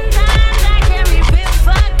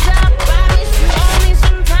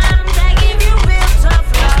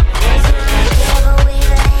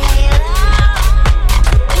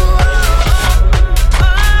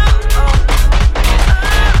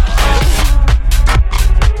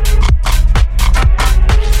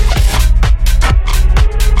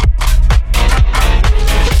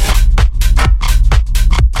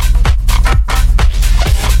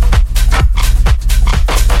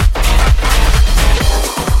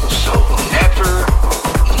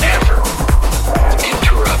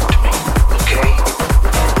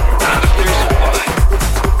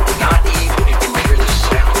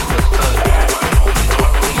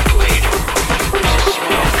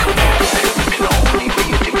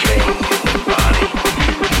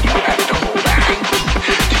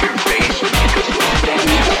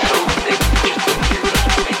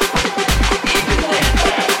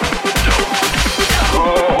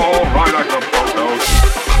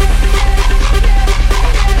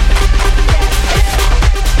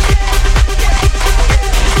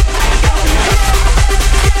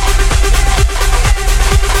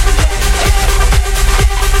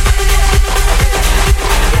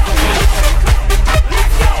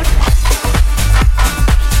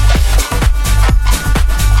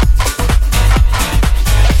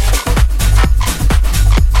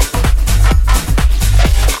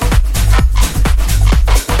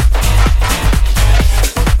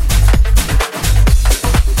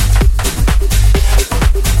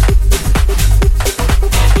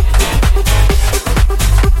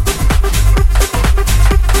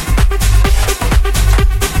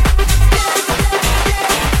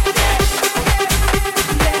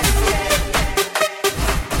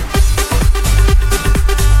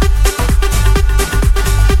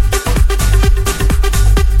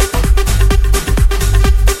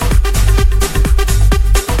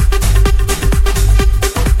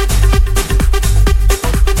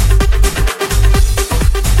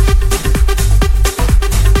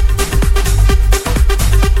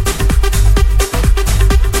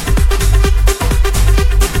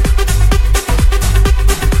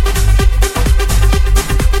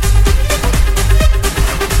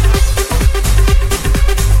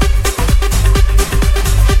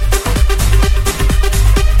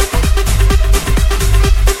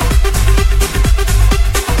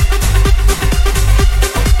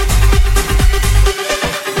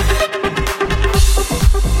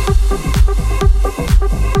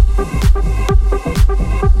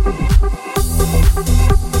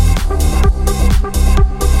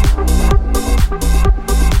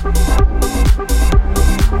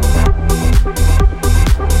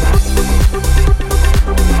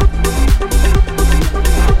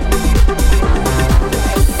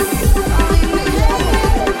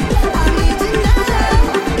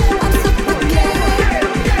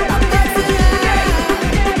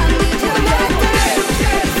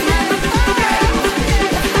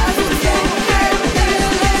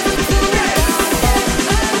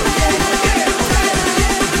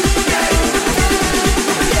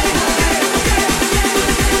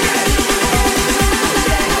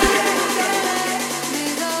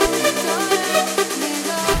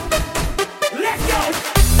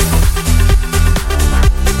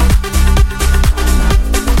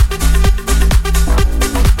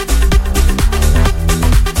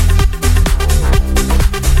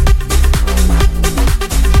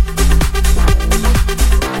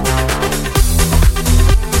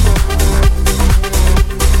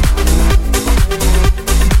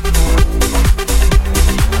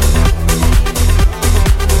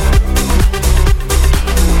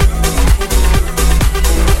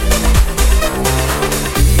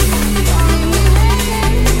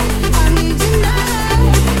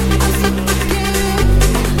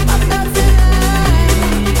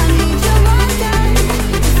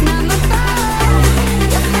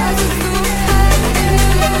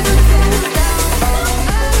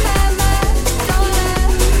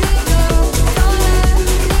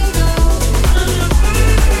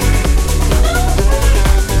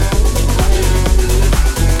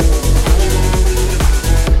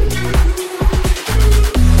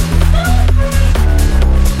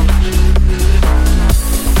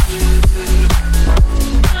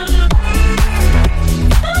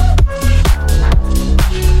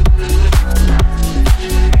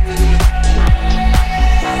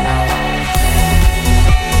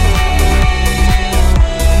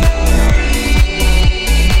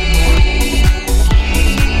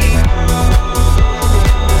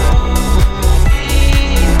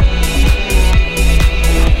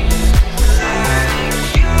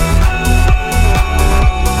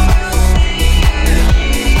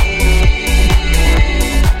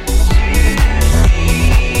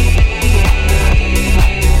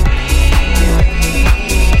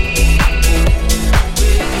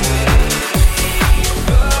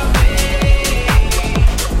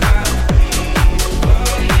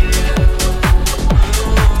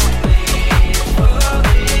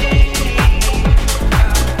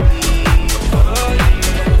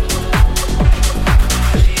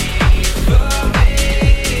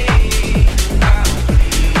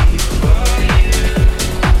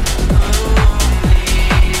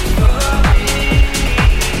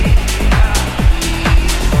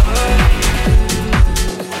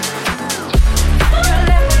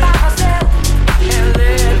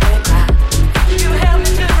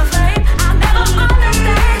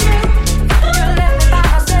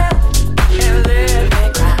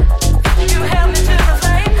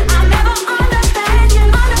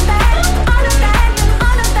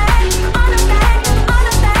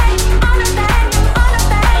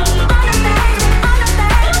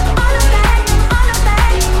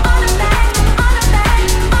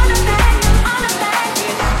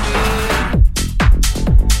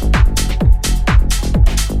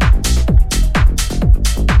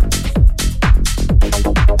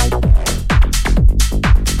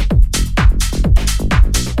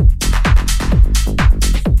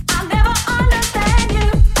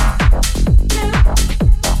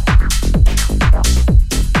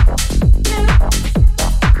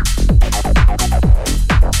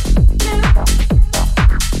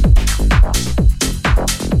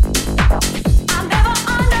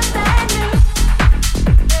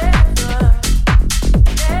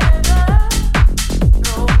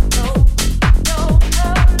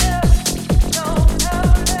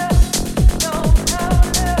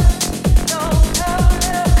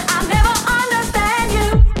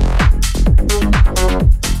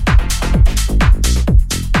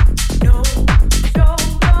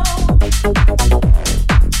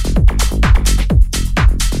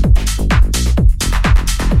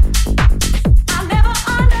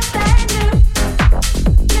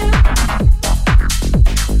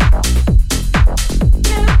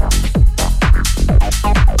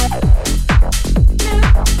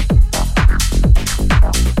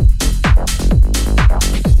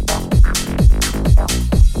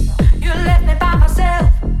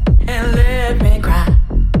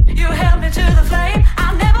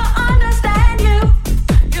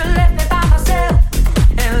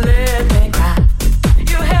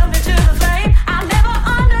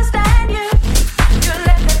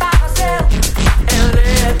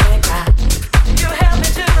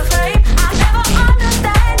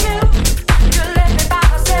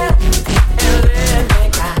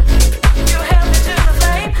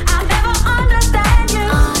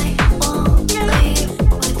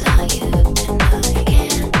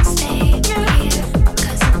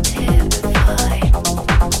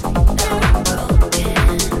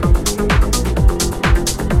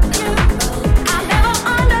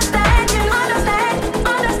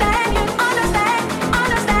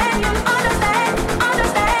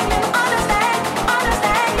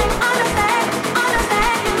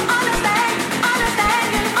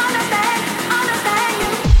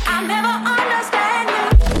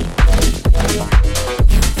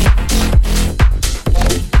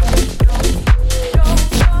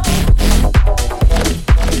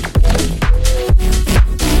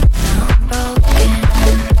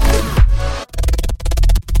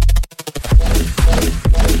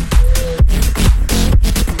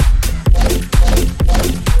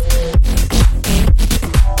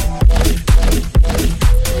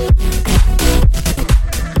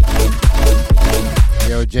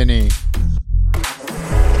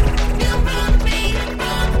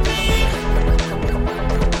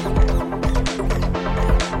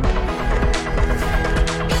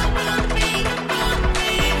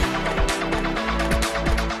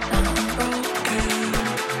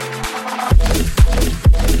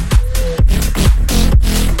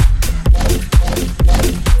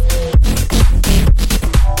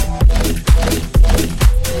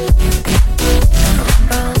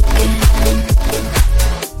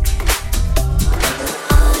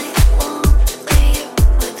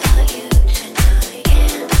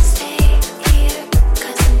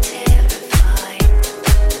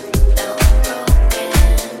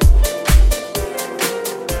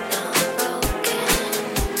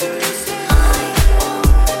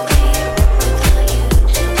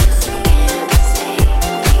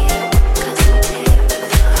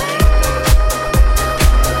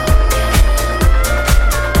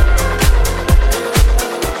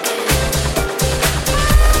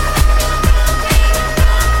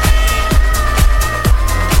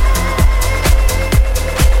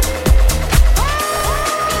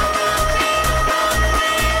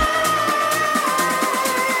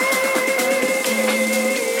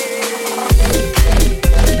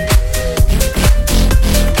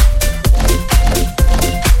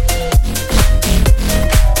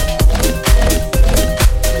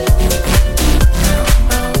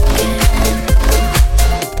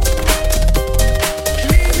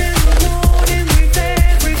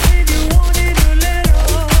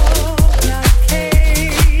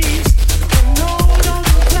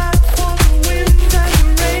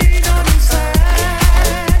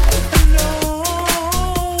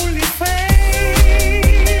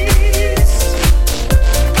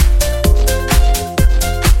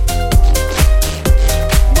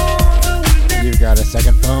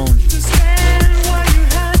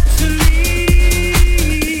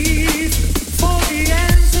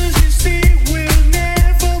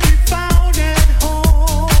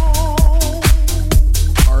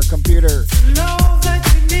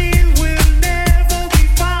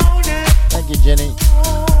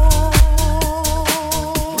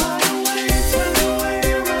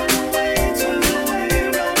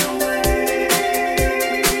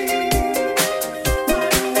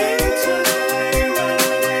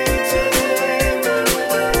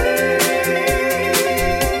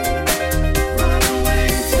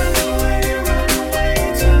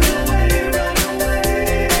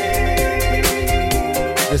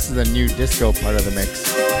 new disco part of the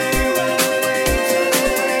mix.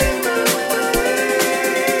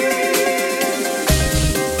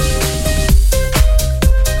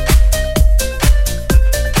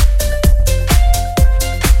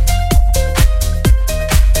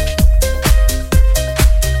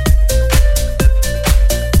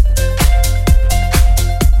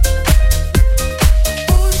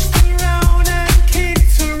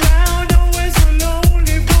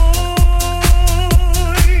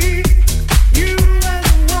 You are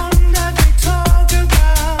the one.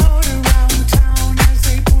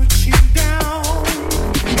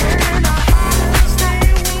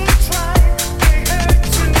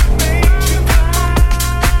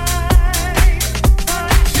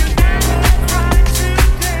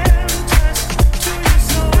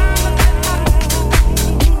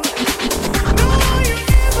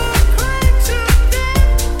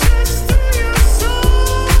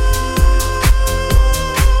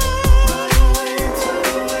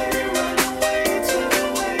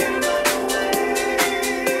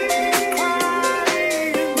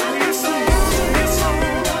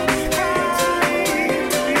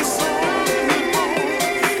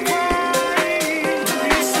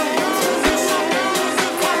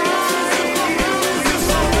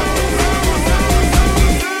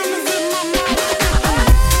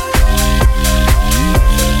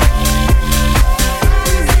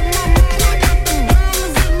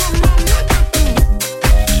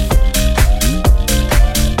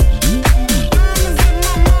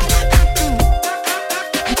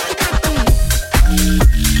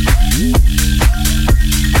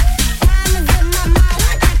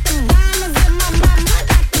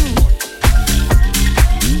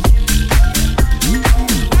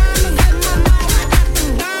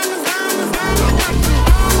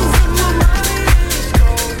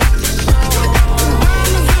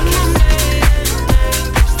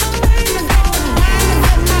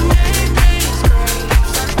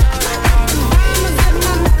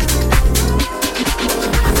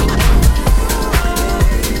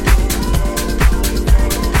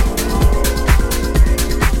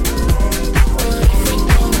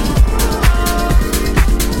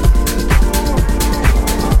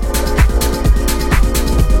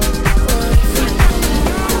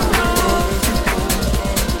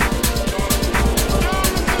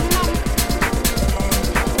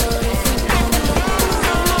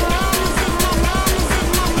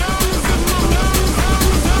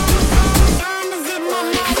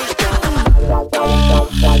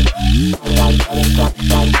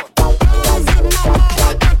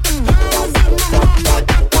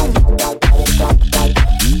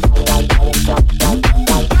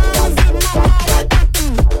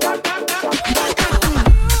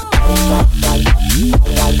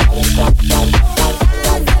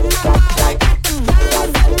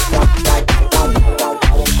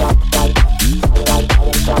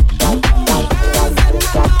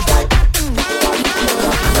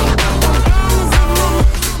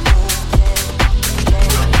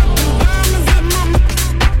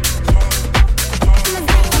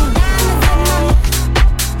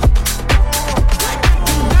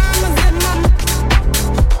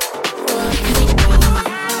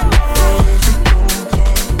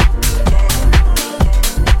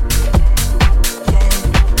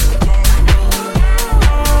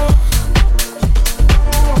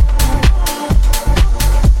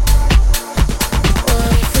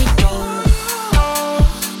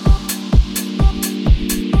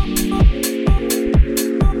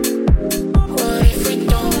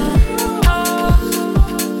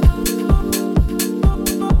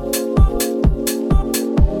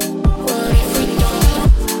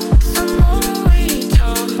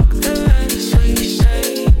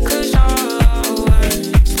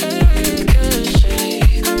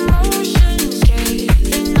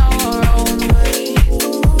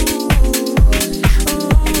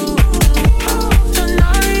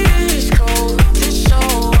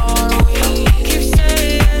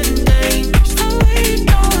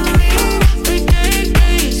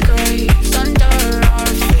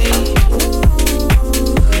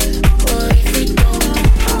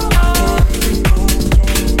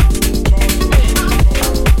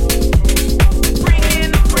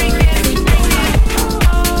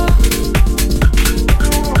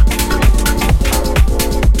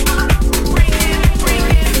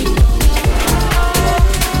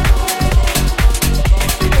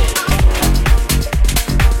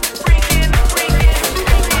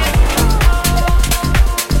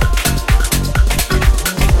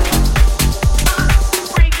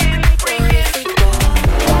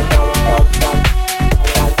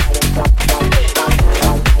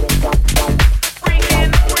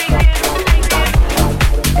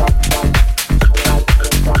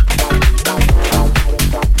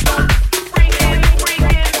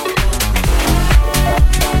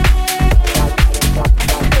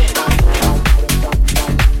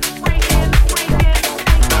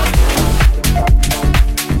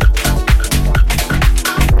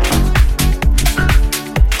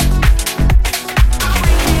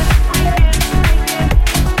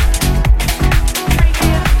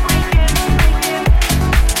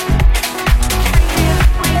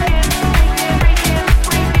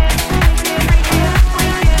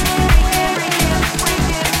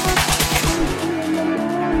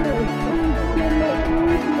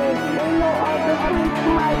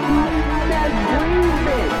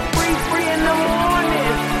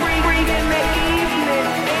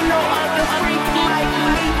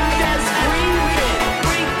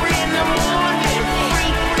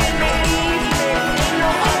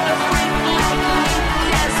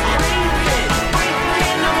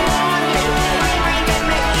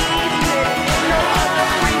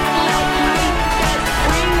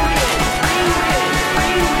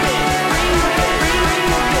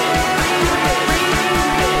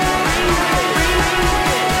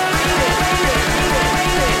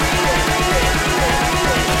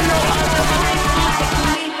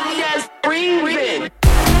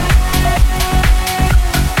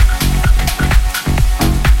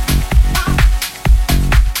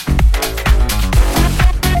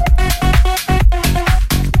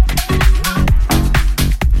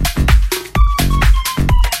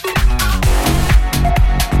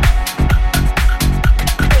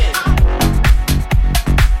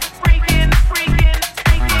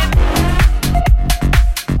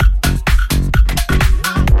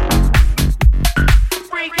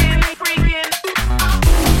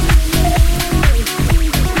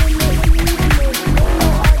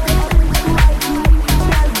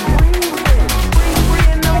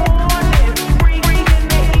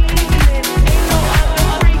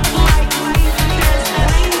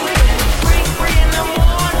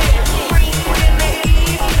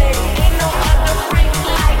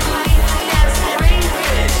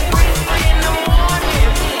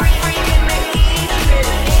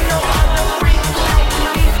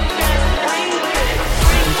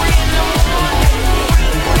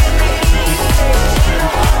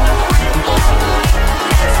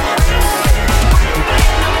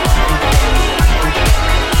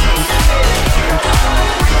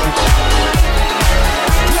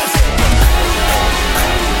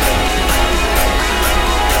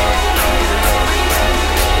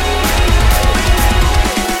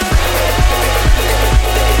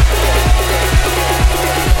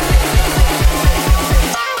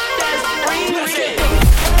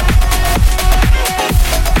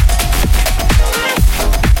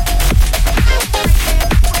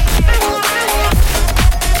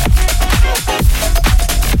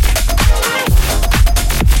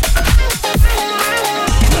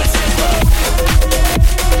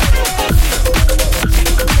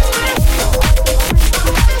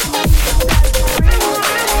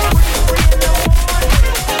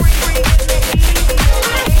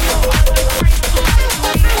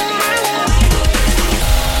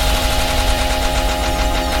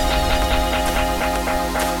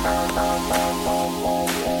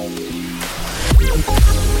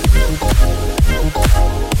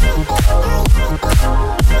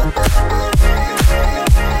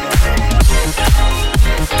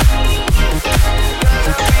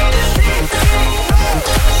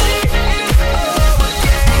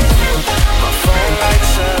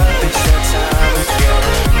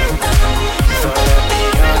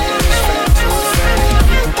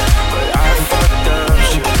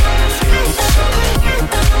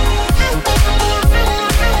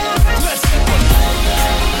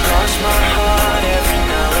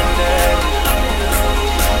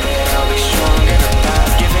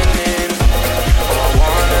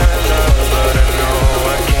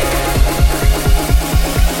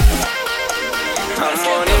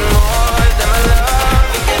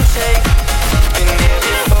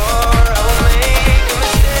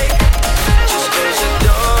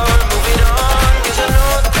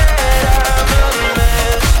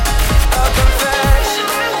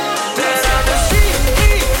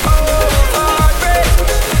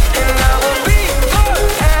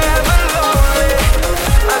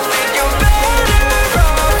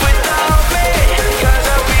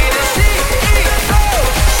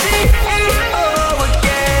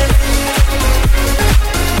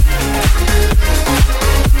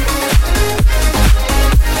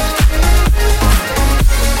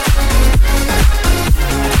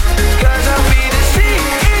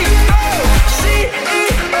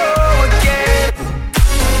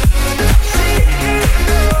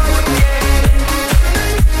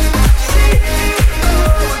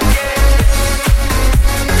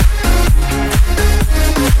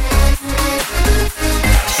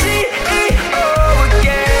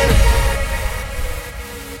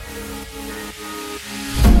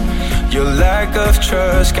 Your lack of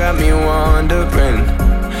trust got me wondering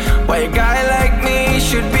why a guy like me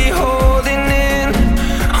should be holding in.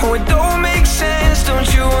 Oh, it don't make sense,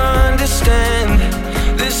 don't you understand?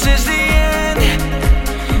 This is the end.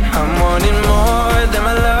 I'm wanting more than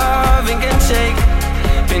my loving can take.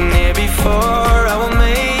 Been here before, I will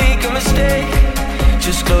make a mistake.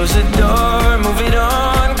 Just close the door, move it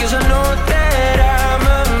on, 'cause I know that I'm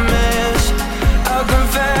a mess. I'll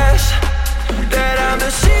confess that I'm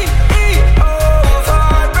the CEO of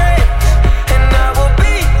heartbreaks, and I will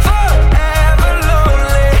be forever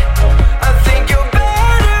lonely. I think you're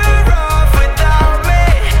better off without me,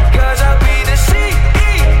 'cause I'll be the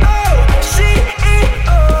CEO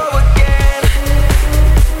again.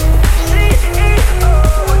 CEO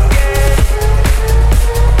again. CEO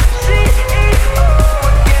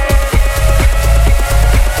again.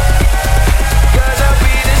 'Cause I'll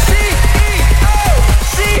be the CEO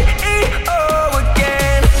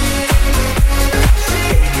again.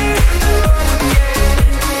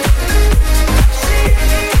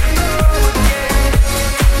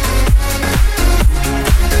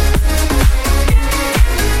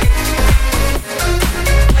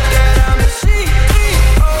 That I'm the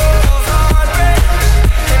CEO of heartbreaks,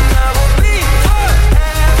 and I will be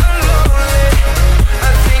forever lonely. I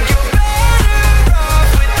think you're better off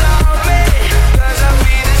without me, 'cause I'll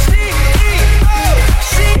be the CEO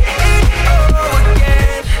again.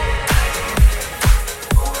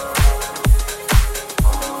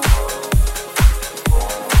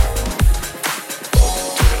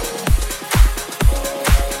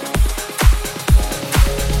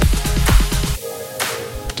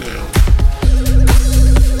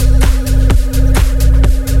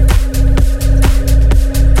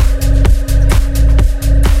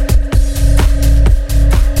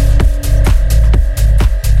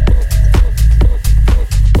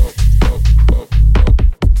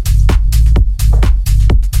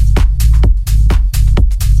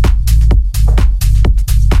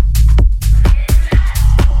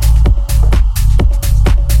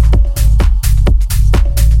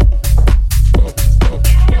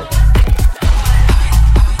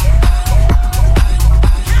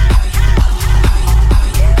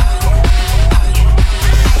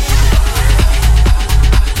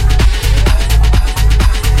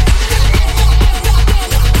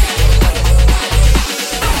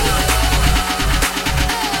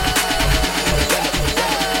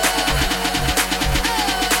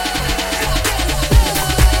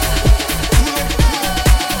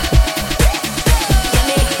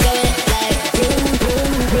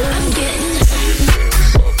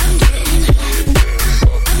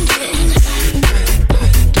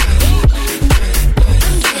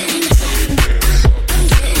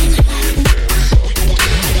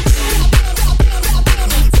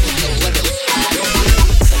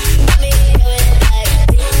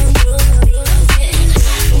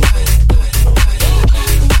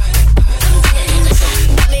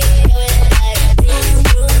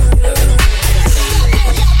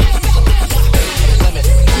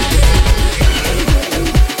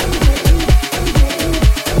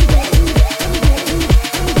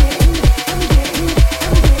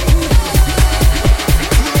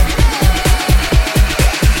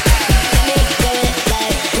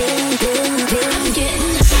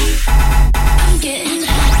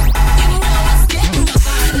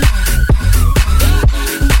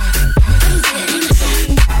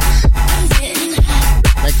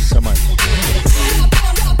 Thank you so much.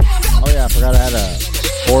 Oh yeah, I forgot I had a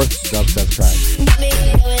fourth dubstep track.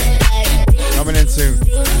 Coming in soon.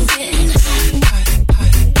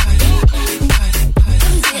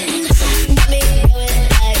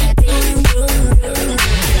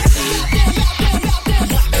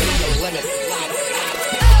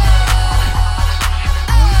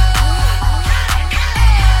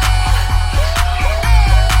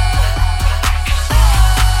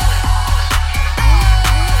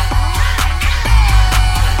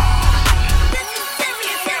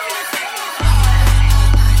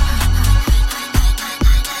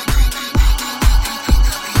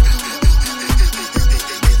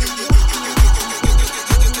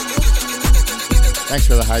 Thanks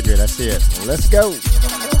for the hydrate. I see it. Let's go.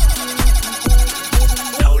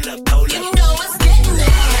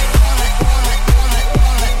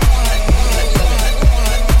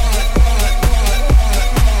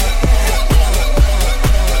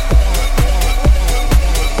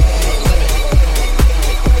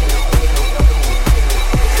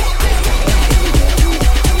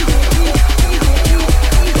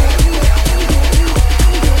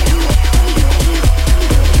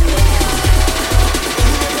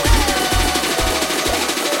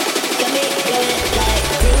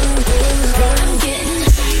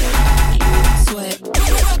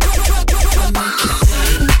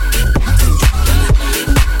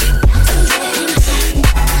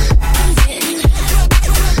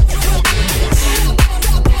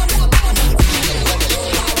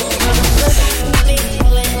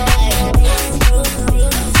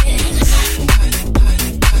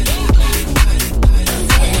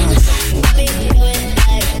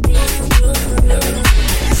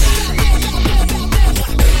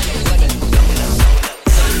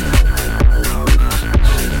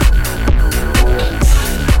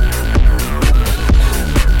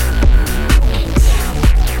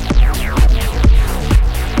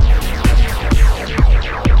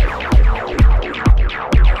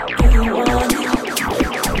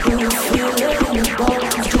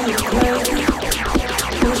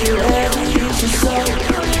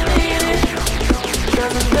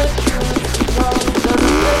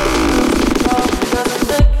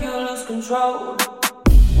 control.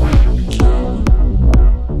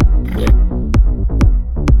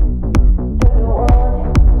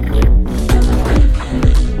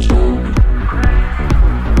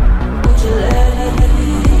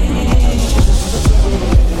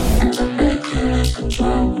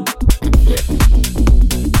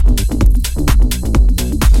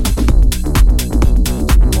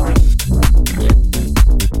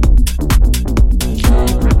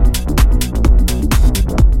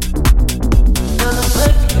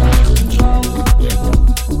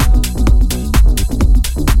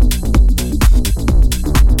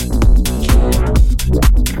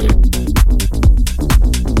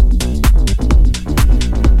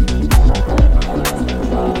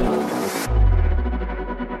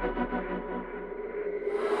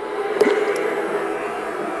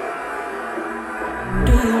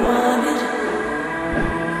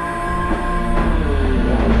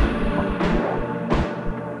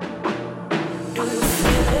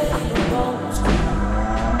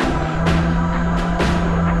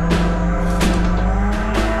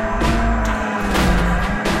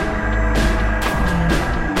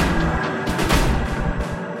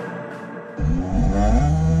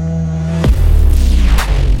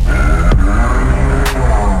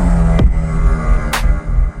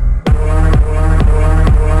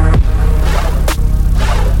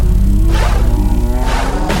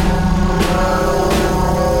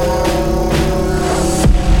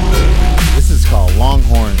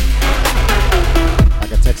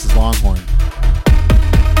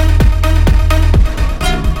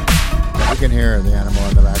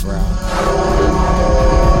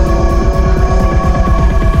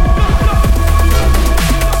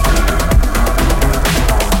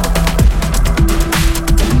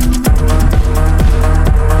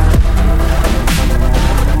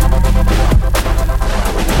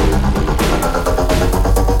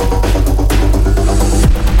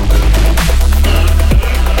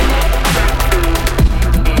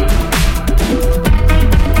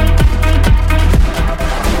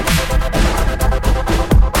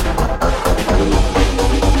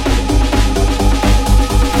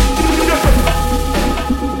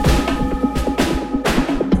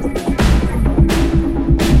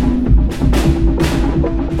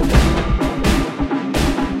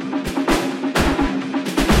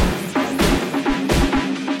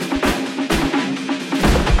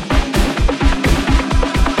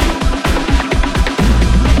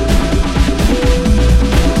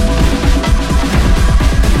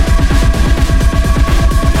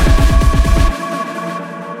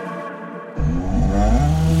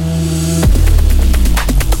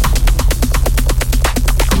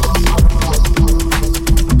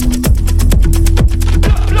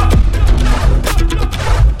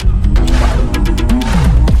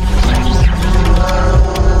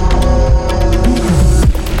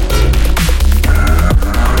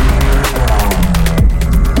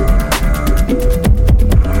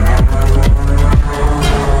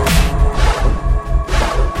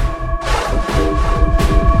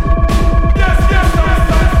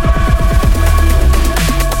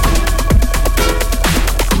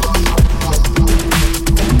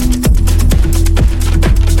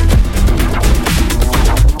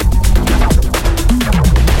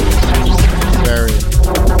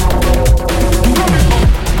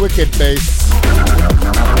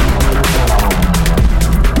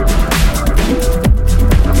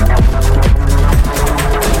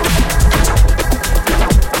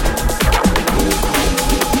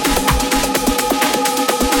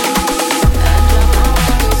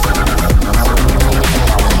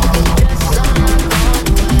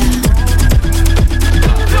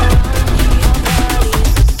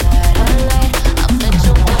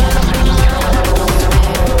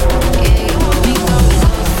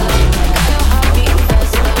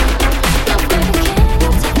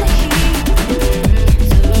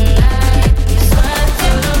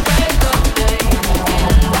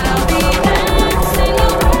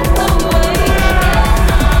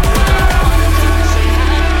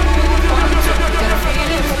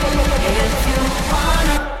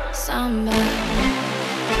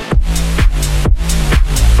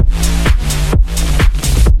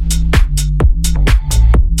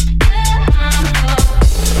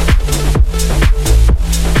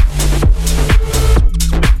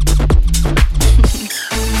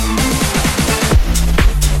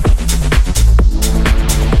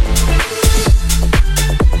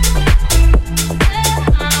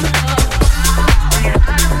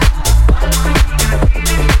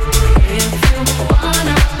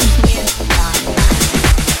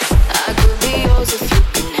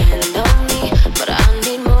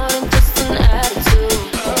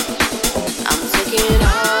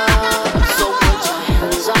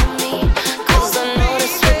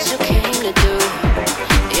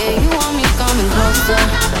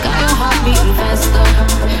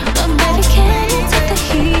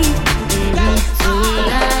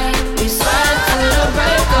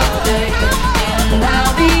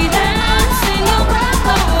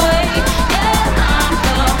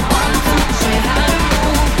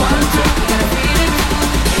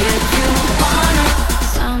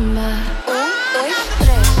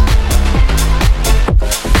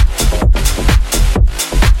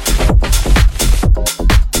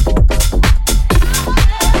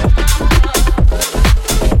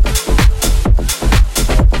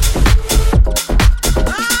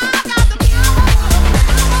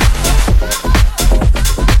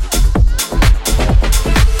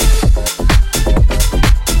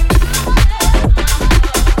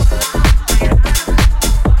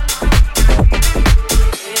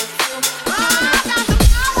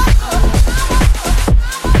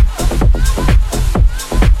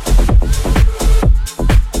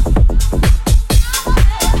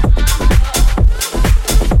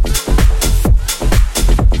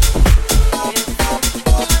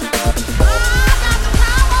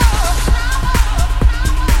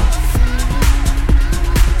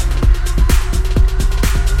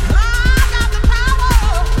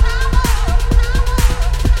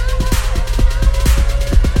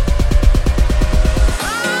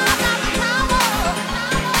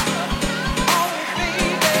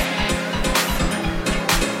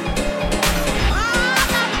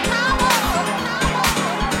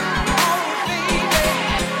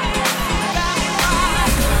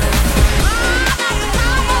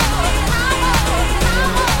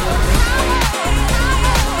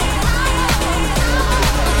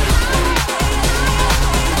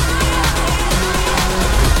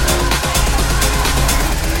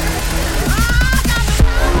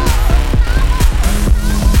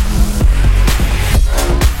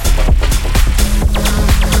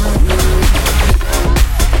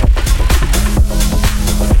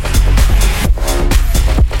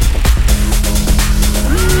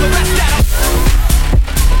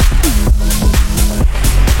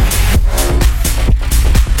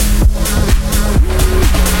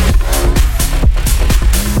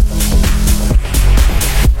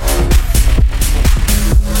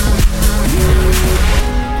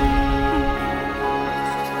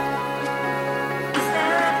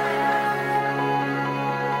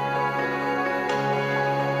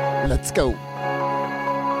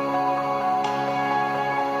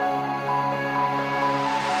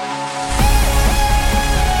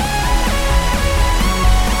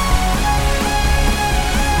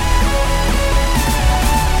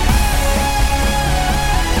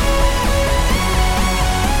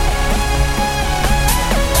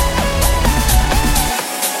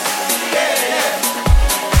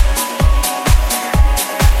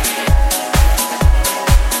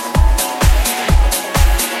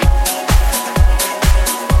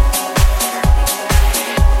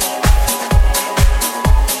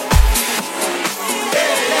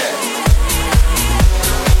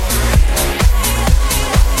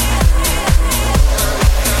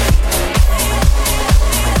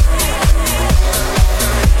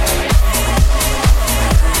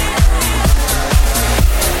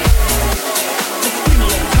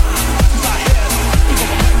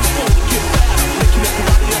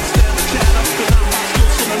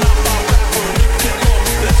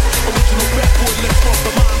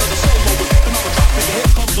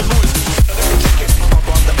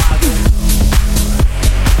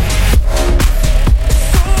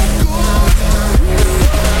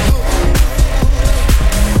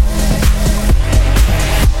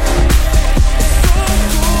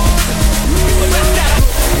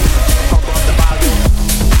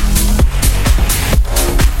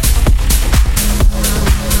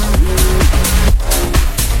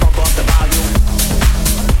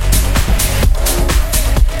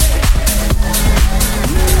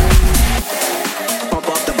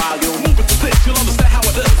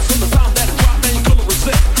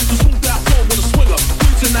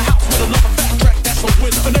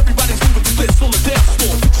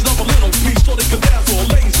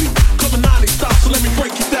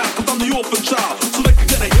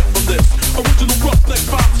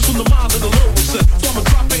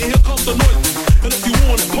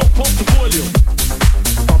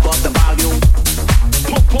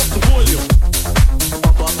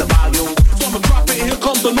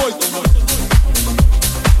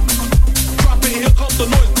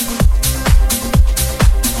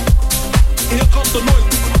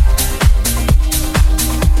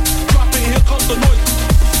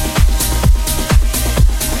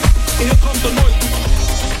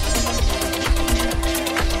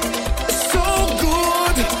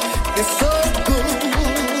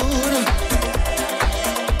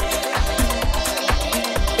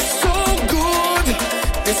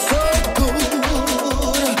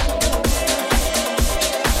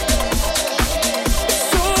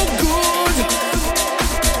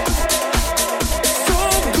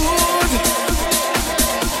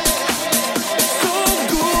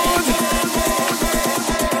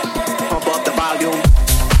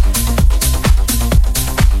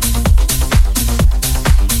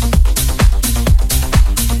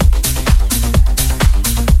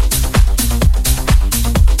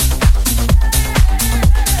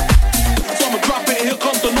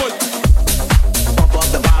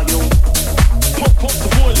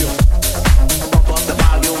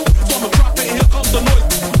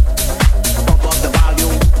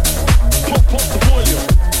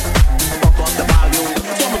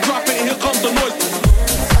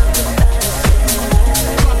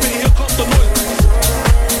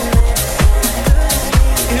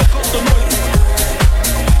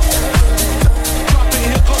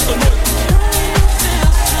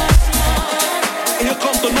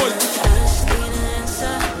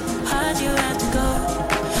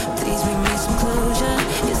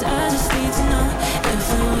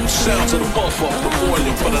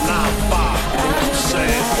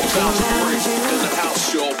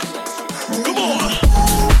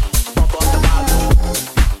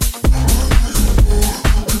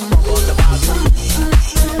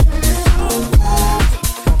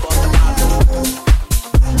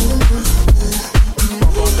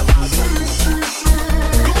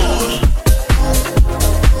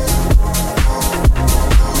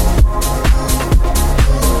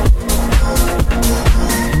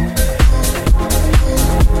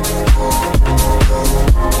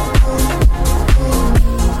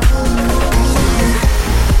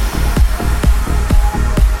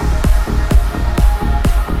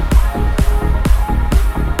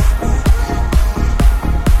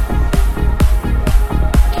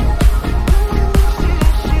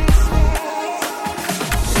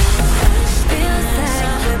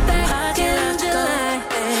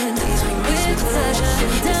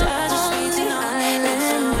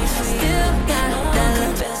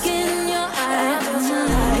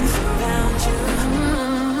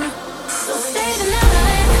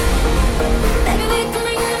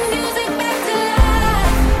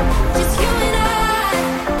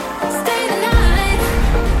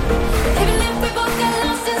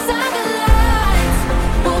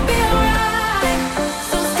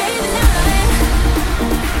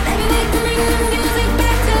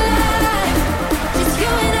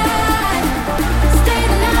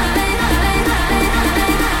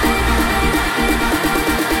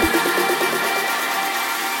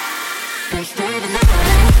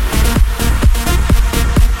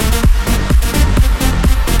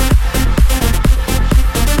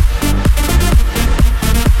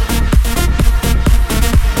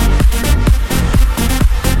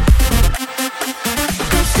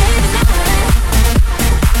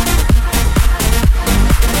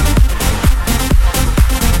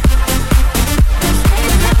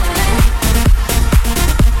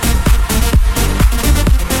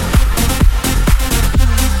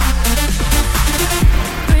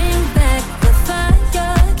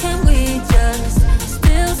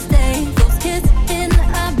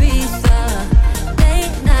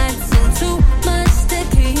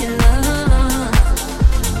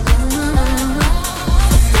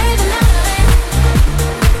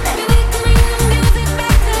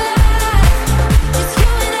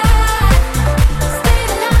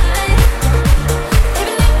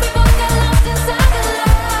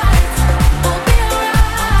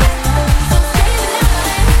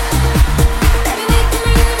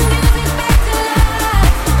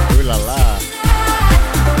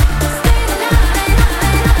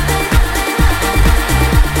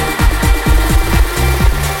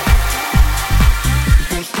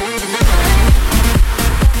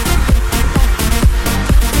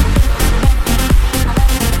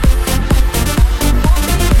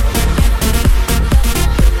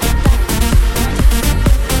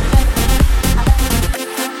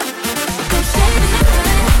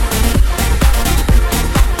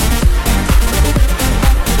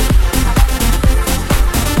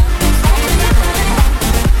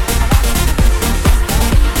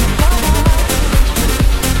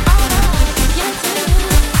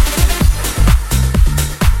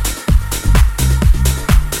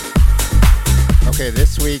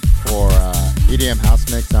 EDM house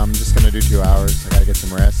mix. I'm just gonna do 2 hours. I gotta get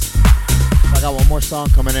some rest. I got one more song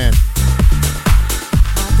coming in.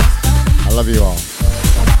 I love you all.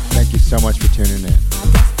 Thank you so much for tuning in.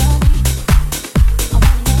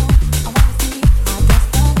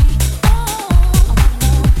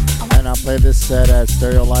 And I'll play this set at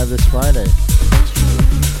Stereo Live this Friday.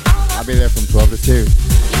 I'll be there from 12 to 2.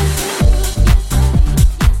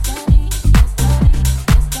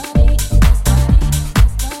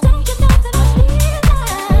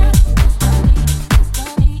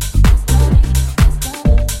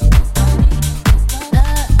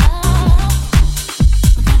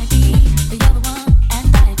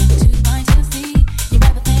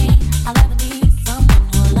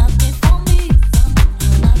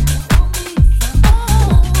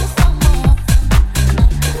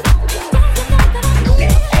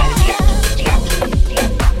 Yeah.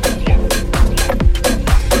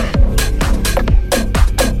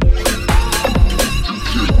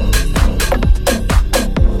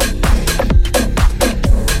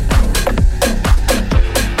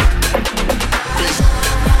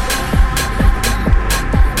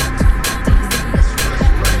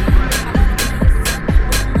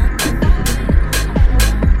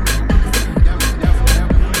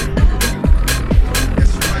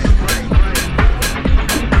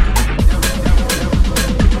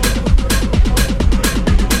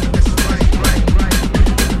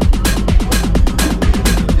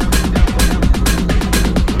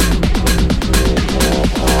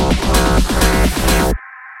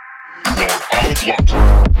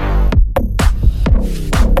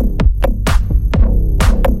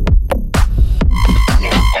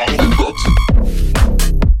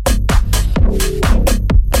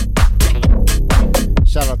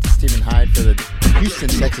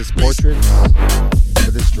 Texas portraits for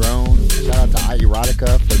this drone. Shout out to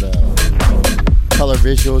iErotica for the color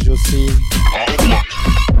visuals you'll see.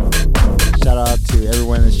 Shout out to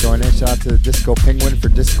everyone that's joining in. Shout out to the Disco Penguin for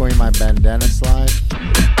discoing my bandana slide.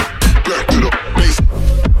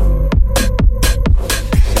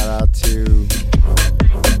 Shout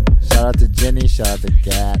out to Jenny. Shout out to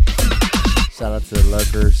Gat. Shout out to the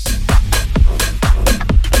lurkers.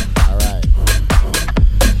 Alright.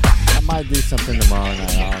 I might do something tomorrow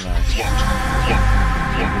night. I don't know.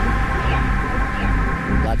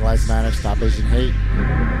 Black Lives Matter. Stop Asian hate.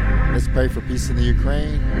 Let's pray for peace in the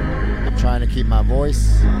Ukraine. I'm trying to keep my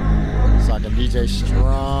voice so I can DJ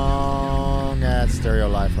strong at Stereo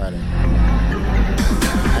Live Friday.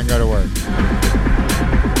 And go to work.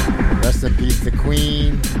 Rest in peace, the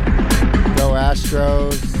Queen. Go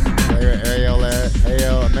Astros. AL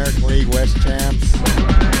American League West champs.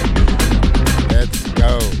 Let's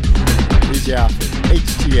go. DJ Alfred,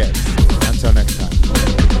 HTS. Until next time.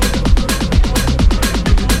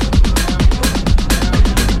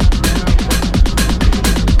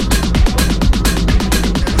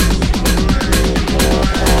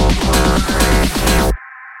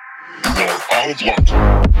 All of